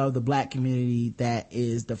constituency of the black community that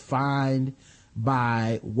is defined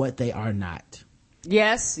by what they are not.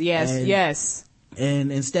 Yes.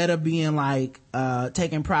 And instead of being like,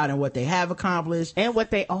 taking pride in what they have accomplished. And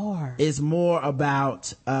what they are. It's more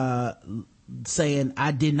about, saying,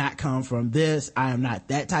 I did not come from this. I am not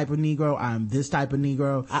that type of Negro. I am this type of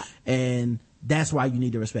Negro. And that's why you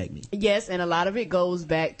need to respect me. Yes. And a lot of it goes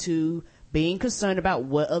back to being concerned about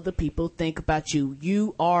what other people think about you.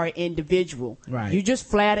 You are an individual. Right. You just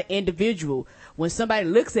flat an individual. When somebody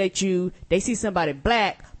looks at you, they see somebody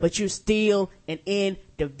black, but you're still an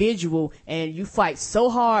individual, and you fight so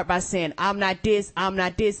hard by saying, I'm not this, I'm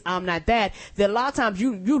not this, I'm not that a lot of times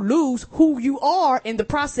you lose who you are in the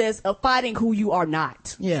process of fighting who you are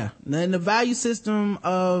not. Yeah. And the value system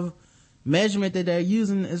of measurement that they're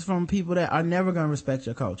using is from people that are never going to respect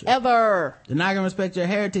your culture. Ever. They're not going to respect your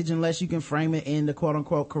heritage unless you can frame it in the quote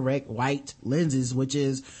unquote correct white lenses, which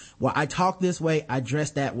is, well, I talk this way, I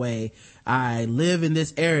dress that way, I live in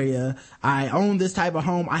this area, I own this type of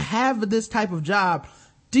home, I have this type of job.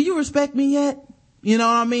 Do you respect me yet? You know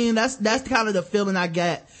what I mean? That's kind of the feeling I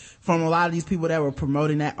get from a lot of these people that were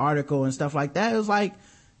promoting that article and stuff like that. It was like,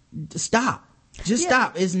 stop. Just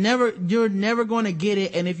stop. You're never going to get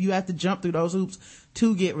it. And if you have to jump through those hoops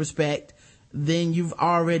to get respect, then you've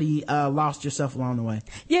already lost yourself along the way.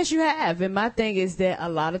 Yes, you have. And my thing is that a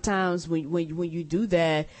lot of times when you do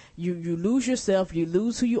that, you lose yourself, you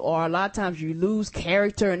lose who you are. A lot of times you lose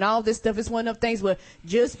character and all this stuff. It's one of them things where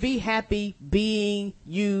just be happy being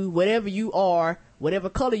you, whatever you are, whatever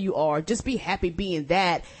color you are, just be happy being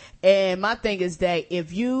that. And my thing is that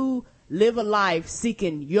if you live a life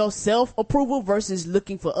seeking your self-approval versus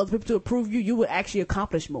looking for other people to approve you, you will actually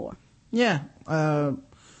accomplish more. Yeah.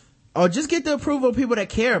 Or just get the approval of people that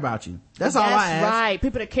care about you. That's all I ask. That's right.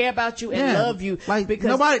 People that care about you and love you. Like,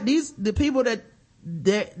 because the people that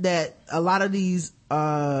a lot of these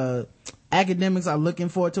academics are looking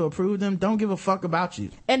for to approve them don't give a fuck about you.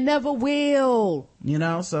 And never will. You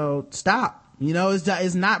know, so stop. You know,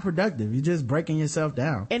 it's not productive. You're just breaking yourself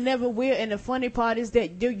down. And never will. And the funny part is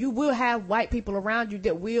that you will have white people around you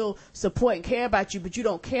that will support and care about you, but you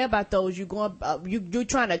don't care about those. You're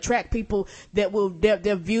trying to attract people that will,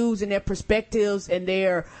 their views and their perspectives and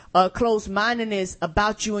their closed-mindedness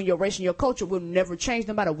about you and your race and your culture will never change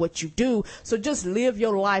no matter what you do. So just live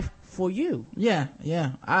your life for you. Yeah.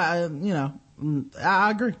 I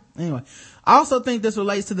agree. Anyway, I also think this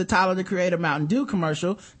relates to the Tyler, the Creator Mountain Dew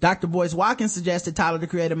commercial. Dr. Boyce Watkins suggested Tyler, the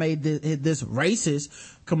Creator made this racist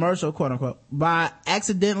commercial, quote unquote, by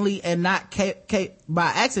accident and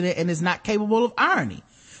is not capable of irony.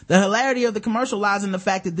 The hilarity of the commercial lies in the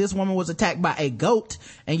fact that this woman was attacked by a goat,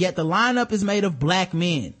 and yet the lineup is made of black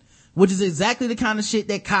men, which is exactly the kind of shit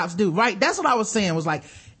that cops do, right? That's what I was saying, was like,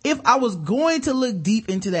 if I was going to look deep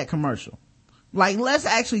into that commercial, like, let's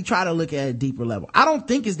actually try to look at a deeper level. I don't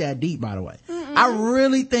think it's that deep, by the way. Mm-mm. I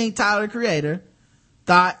really think Tyler, the Creator,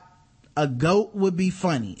 thought a goat would be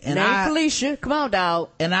funny. And Felicia, come on,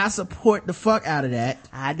 dog. And I support the fuck out of that.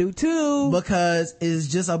 I do too. Because it's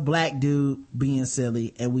just a black dude being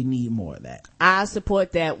silly, and we need more of that. I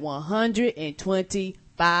support that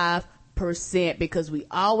 125%, because we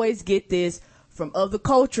always get this from other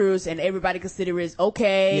cultures, and everybody consider it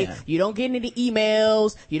okay. Yeah. You don't get any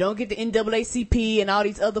emails, you don't get the NAACP and all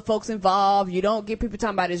these other folks involved, you don't get people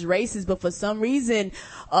talking about it's racist, but for some reason,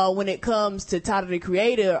 when it comes to Tyler, the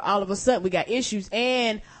Creator, all of a sudden we got issues.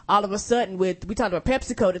 And all of a sudden we talked about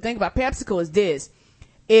PepsiCo. The thing about PepsiCo is this: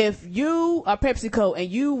 if you are PepsiCo and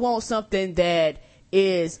you want something that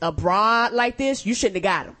is abroad like this, you shouldn't have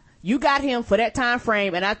got them. You got him for that time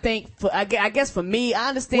frame, and I think I guess for me, I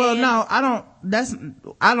understand. Well, no,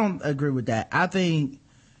 I don't agree with that. I think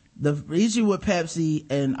the issue with Pepsi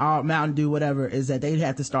and all Mountain Dew, whatever, is that they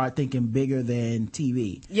have to start thinking bigger than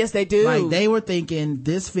TV. Yes, they do. Like, they were thinking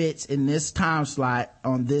this fits in this time slot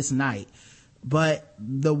on this night. But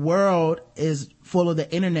the world is full of the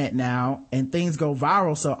internet now, and things go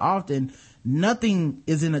viral so often, nothing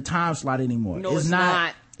is in a time slot anymore. No, it's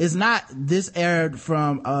not. It's not this aired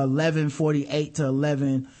from 11:48 to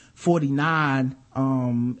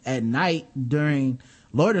 11:49 at night during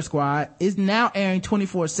Loiter Squad. It's now airing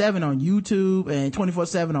 24/7 on YouTube and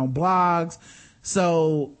 24/7 on blogs.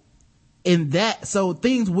 So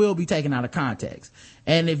things will be taken out of context.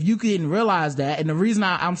 And if you didn't realize that, and the reason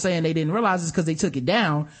I'm saying they didn't realize is because they took it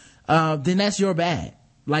down, then that's your bad.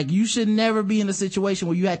 Like, you should never be in a situation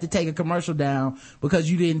where you had to take a commercial down because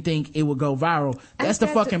you didn't think it would go viral. That's the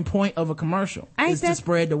fucking point of a commercial, is to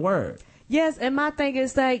spread the word. Yes, and my thing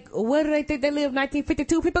is, like, where do they think they live?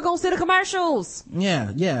 1952? People gonna see the commercials.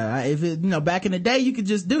 Yeah. If it, back in the day, you could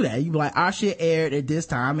just do that. You'd be like, our shit aired at this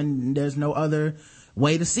time, and there's no other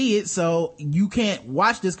way to see it, so you can't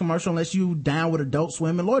watch this commercial unless you down with Adult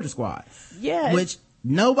Swim and Loiter Squad. Yeah. Which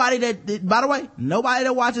nobody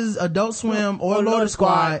that watches Adult Swim or Loiter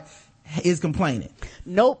Squad is complaining.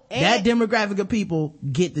 Nope. That demographic of people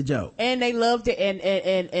get the joke. And they loved it.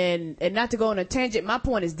 And not to go on a tangent, my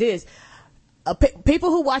point is this: people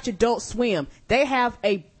who watch Adult Swim, they have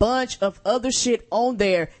a bunch of other shit on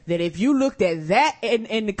there that if you looked at that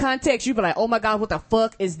in the context, you'd be like, oh my God, what the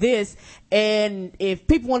fuck is this? And if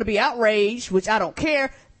people want to be outraged, which I don't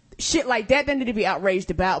care, shit like that they need to be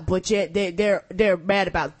outraged about, but yet they're mad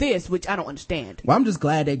about this, which I don't understand. Well, I'm just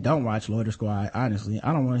glad they don't watch Loiter Squad, honestly.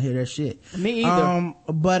 I don't want to hear that shit. Me either.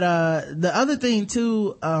 But the other thing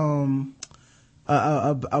too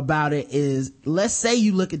about it is, let's say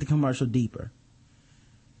you look at the commercial deeper.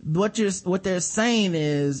 What they're saying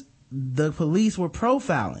is the police were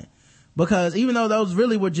profiling, because even though those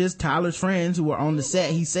really were just Tyler's friends who were on the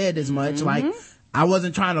set, he said as much, like, I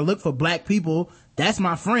wasn't trying to look for black people. That's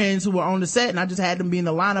my friends who were on the set, and I just had them be in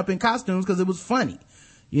the lineup in costumes because it was funny,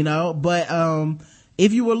 you know. But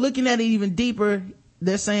if you were looking at it even deeper,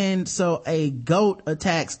 they're saying, so a goat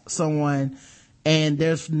attacks someone and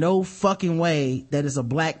there's no fucking way that it's a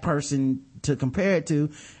black person to compare it to.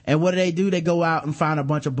 And what do? They go out and find a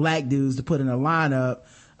bunch of black dudes to put in a lineup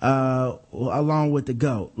along with the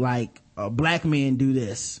goat. Like, black men do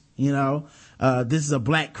this, you know. This is a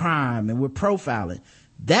black crime and we're profiling.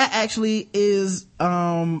 That actually is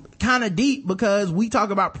kind of deep, because we talk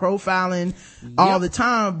about profiling all the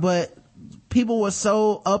time, but people were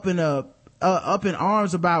so up in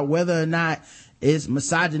arms about whether or not it's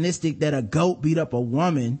misogynistic that a goat beat up a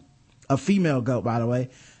woman, a female goat, by the way.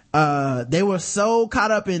 They were so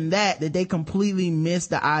caught up in that they completely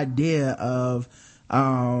missed the idea of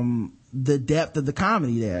the depth of the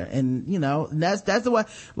comedy there. And you know, that's the way,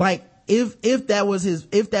 like, if that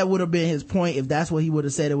would have been his point, if that's what he would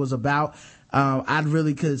have said it was about, I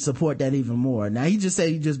really could support that even more. Now he just said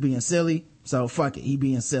he's just being silly, so fuck it, he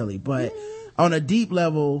being silly. But on a deep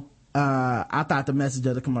level, I thought the message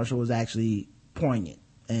of the commercial was actually poignant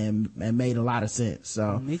and made a lot of sense.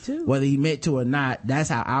 So me too. Whether he meant to or not, that's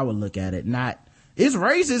how I would look at it. Not, it's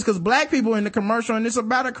racist because black people in the commercial and it's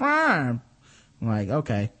about a crime. I'm like,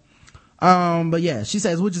 okay. But yeah, she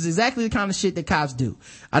says, which is exactly the kind of shit that cops do.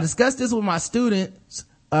 I discussed this with my students,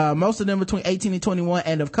 most of them between 18 and 21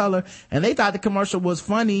 and of color, and they thought the commercial was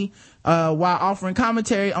funny, while offering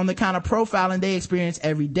commentary on the kind of profiling they experience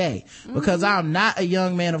every day. Because I'm not a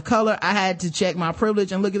young man of color, I had to check my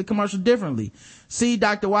privilege and look at the commercial differently. See,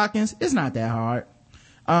 Dr. Watkins, it's not that hard.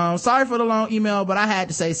 Sorry for the long email, but I had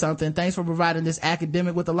to say something. Thanks for providing this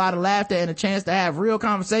academic with a lot of laughter and a chance to have real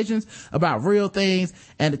conversations about real things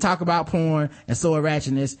and to talk about porn and sword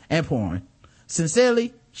ratchetness and porn.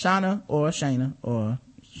 Sincerely, Shauna or Shayna or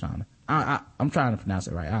Shauna. I'm trying to pronounce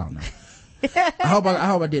it right. I don't know. I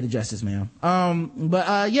hope I did it justice, ma'am.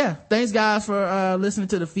 Yeah, thanks guys for listening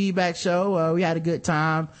to the feedback show. We had a good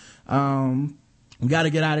time. We got to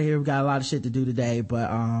get out of here. We got a lot of shit to do today,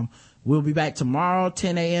 but we'll be back tomorrow,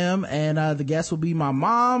 10 a.m. and the guest will be my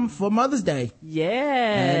mom for Mother's Day. Yeah,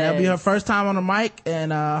 and that'll be her first time on the mic,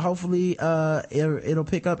 and hopefully it'll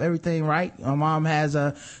pick up everything right. My mom has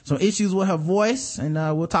some issues with her voice, and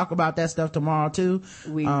we'll talk about that stuff tomorrow too.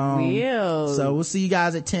 We will. So we'll see you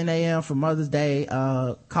guys at 10 a.m. for Mother's Day.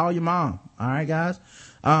 Call your mom. All right, guys.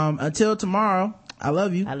 Until tomorrow, I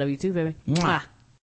love you. I love you too, baby. Mwah.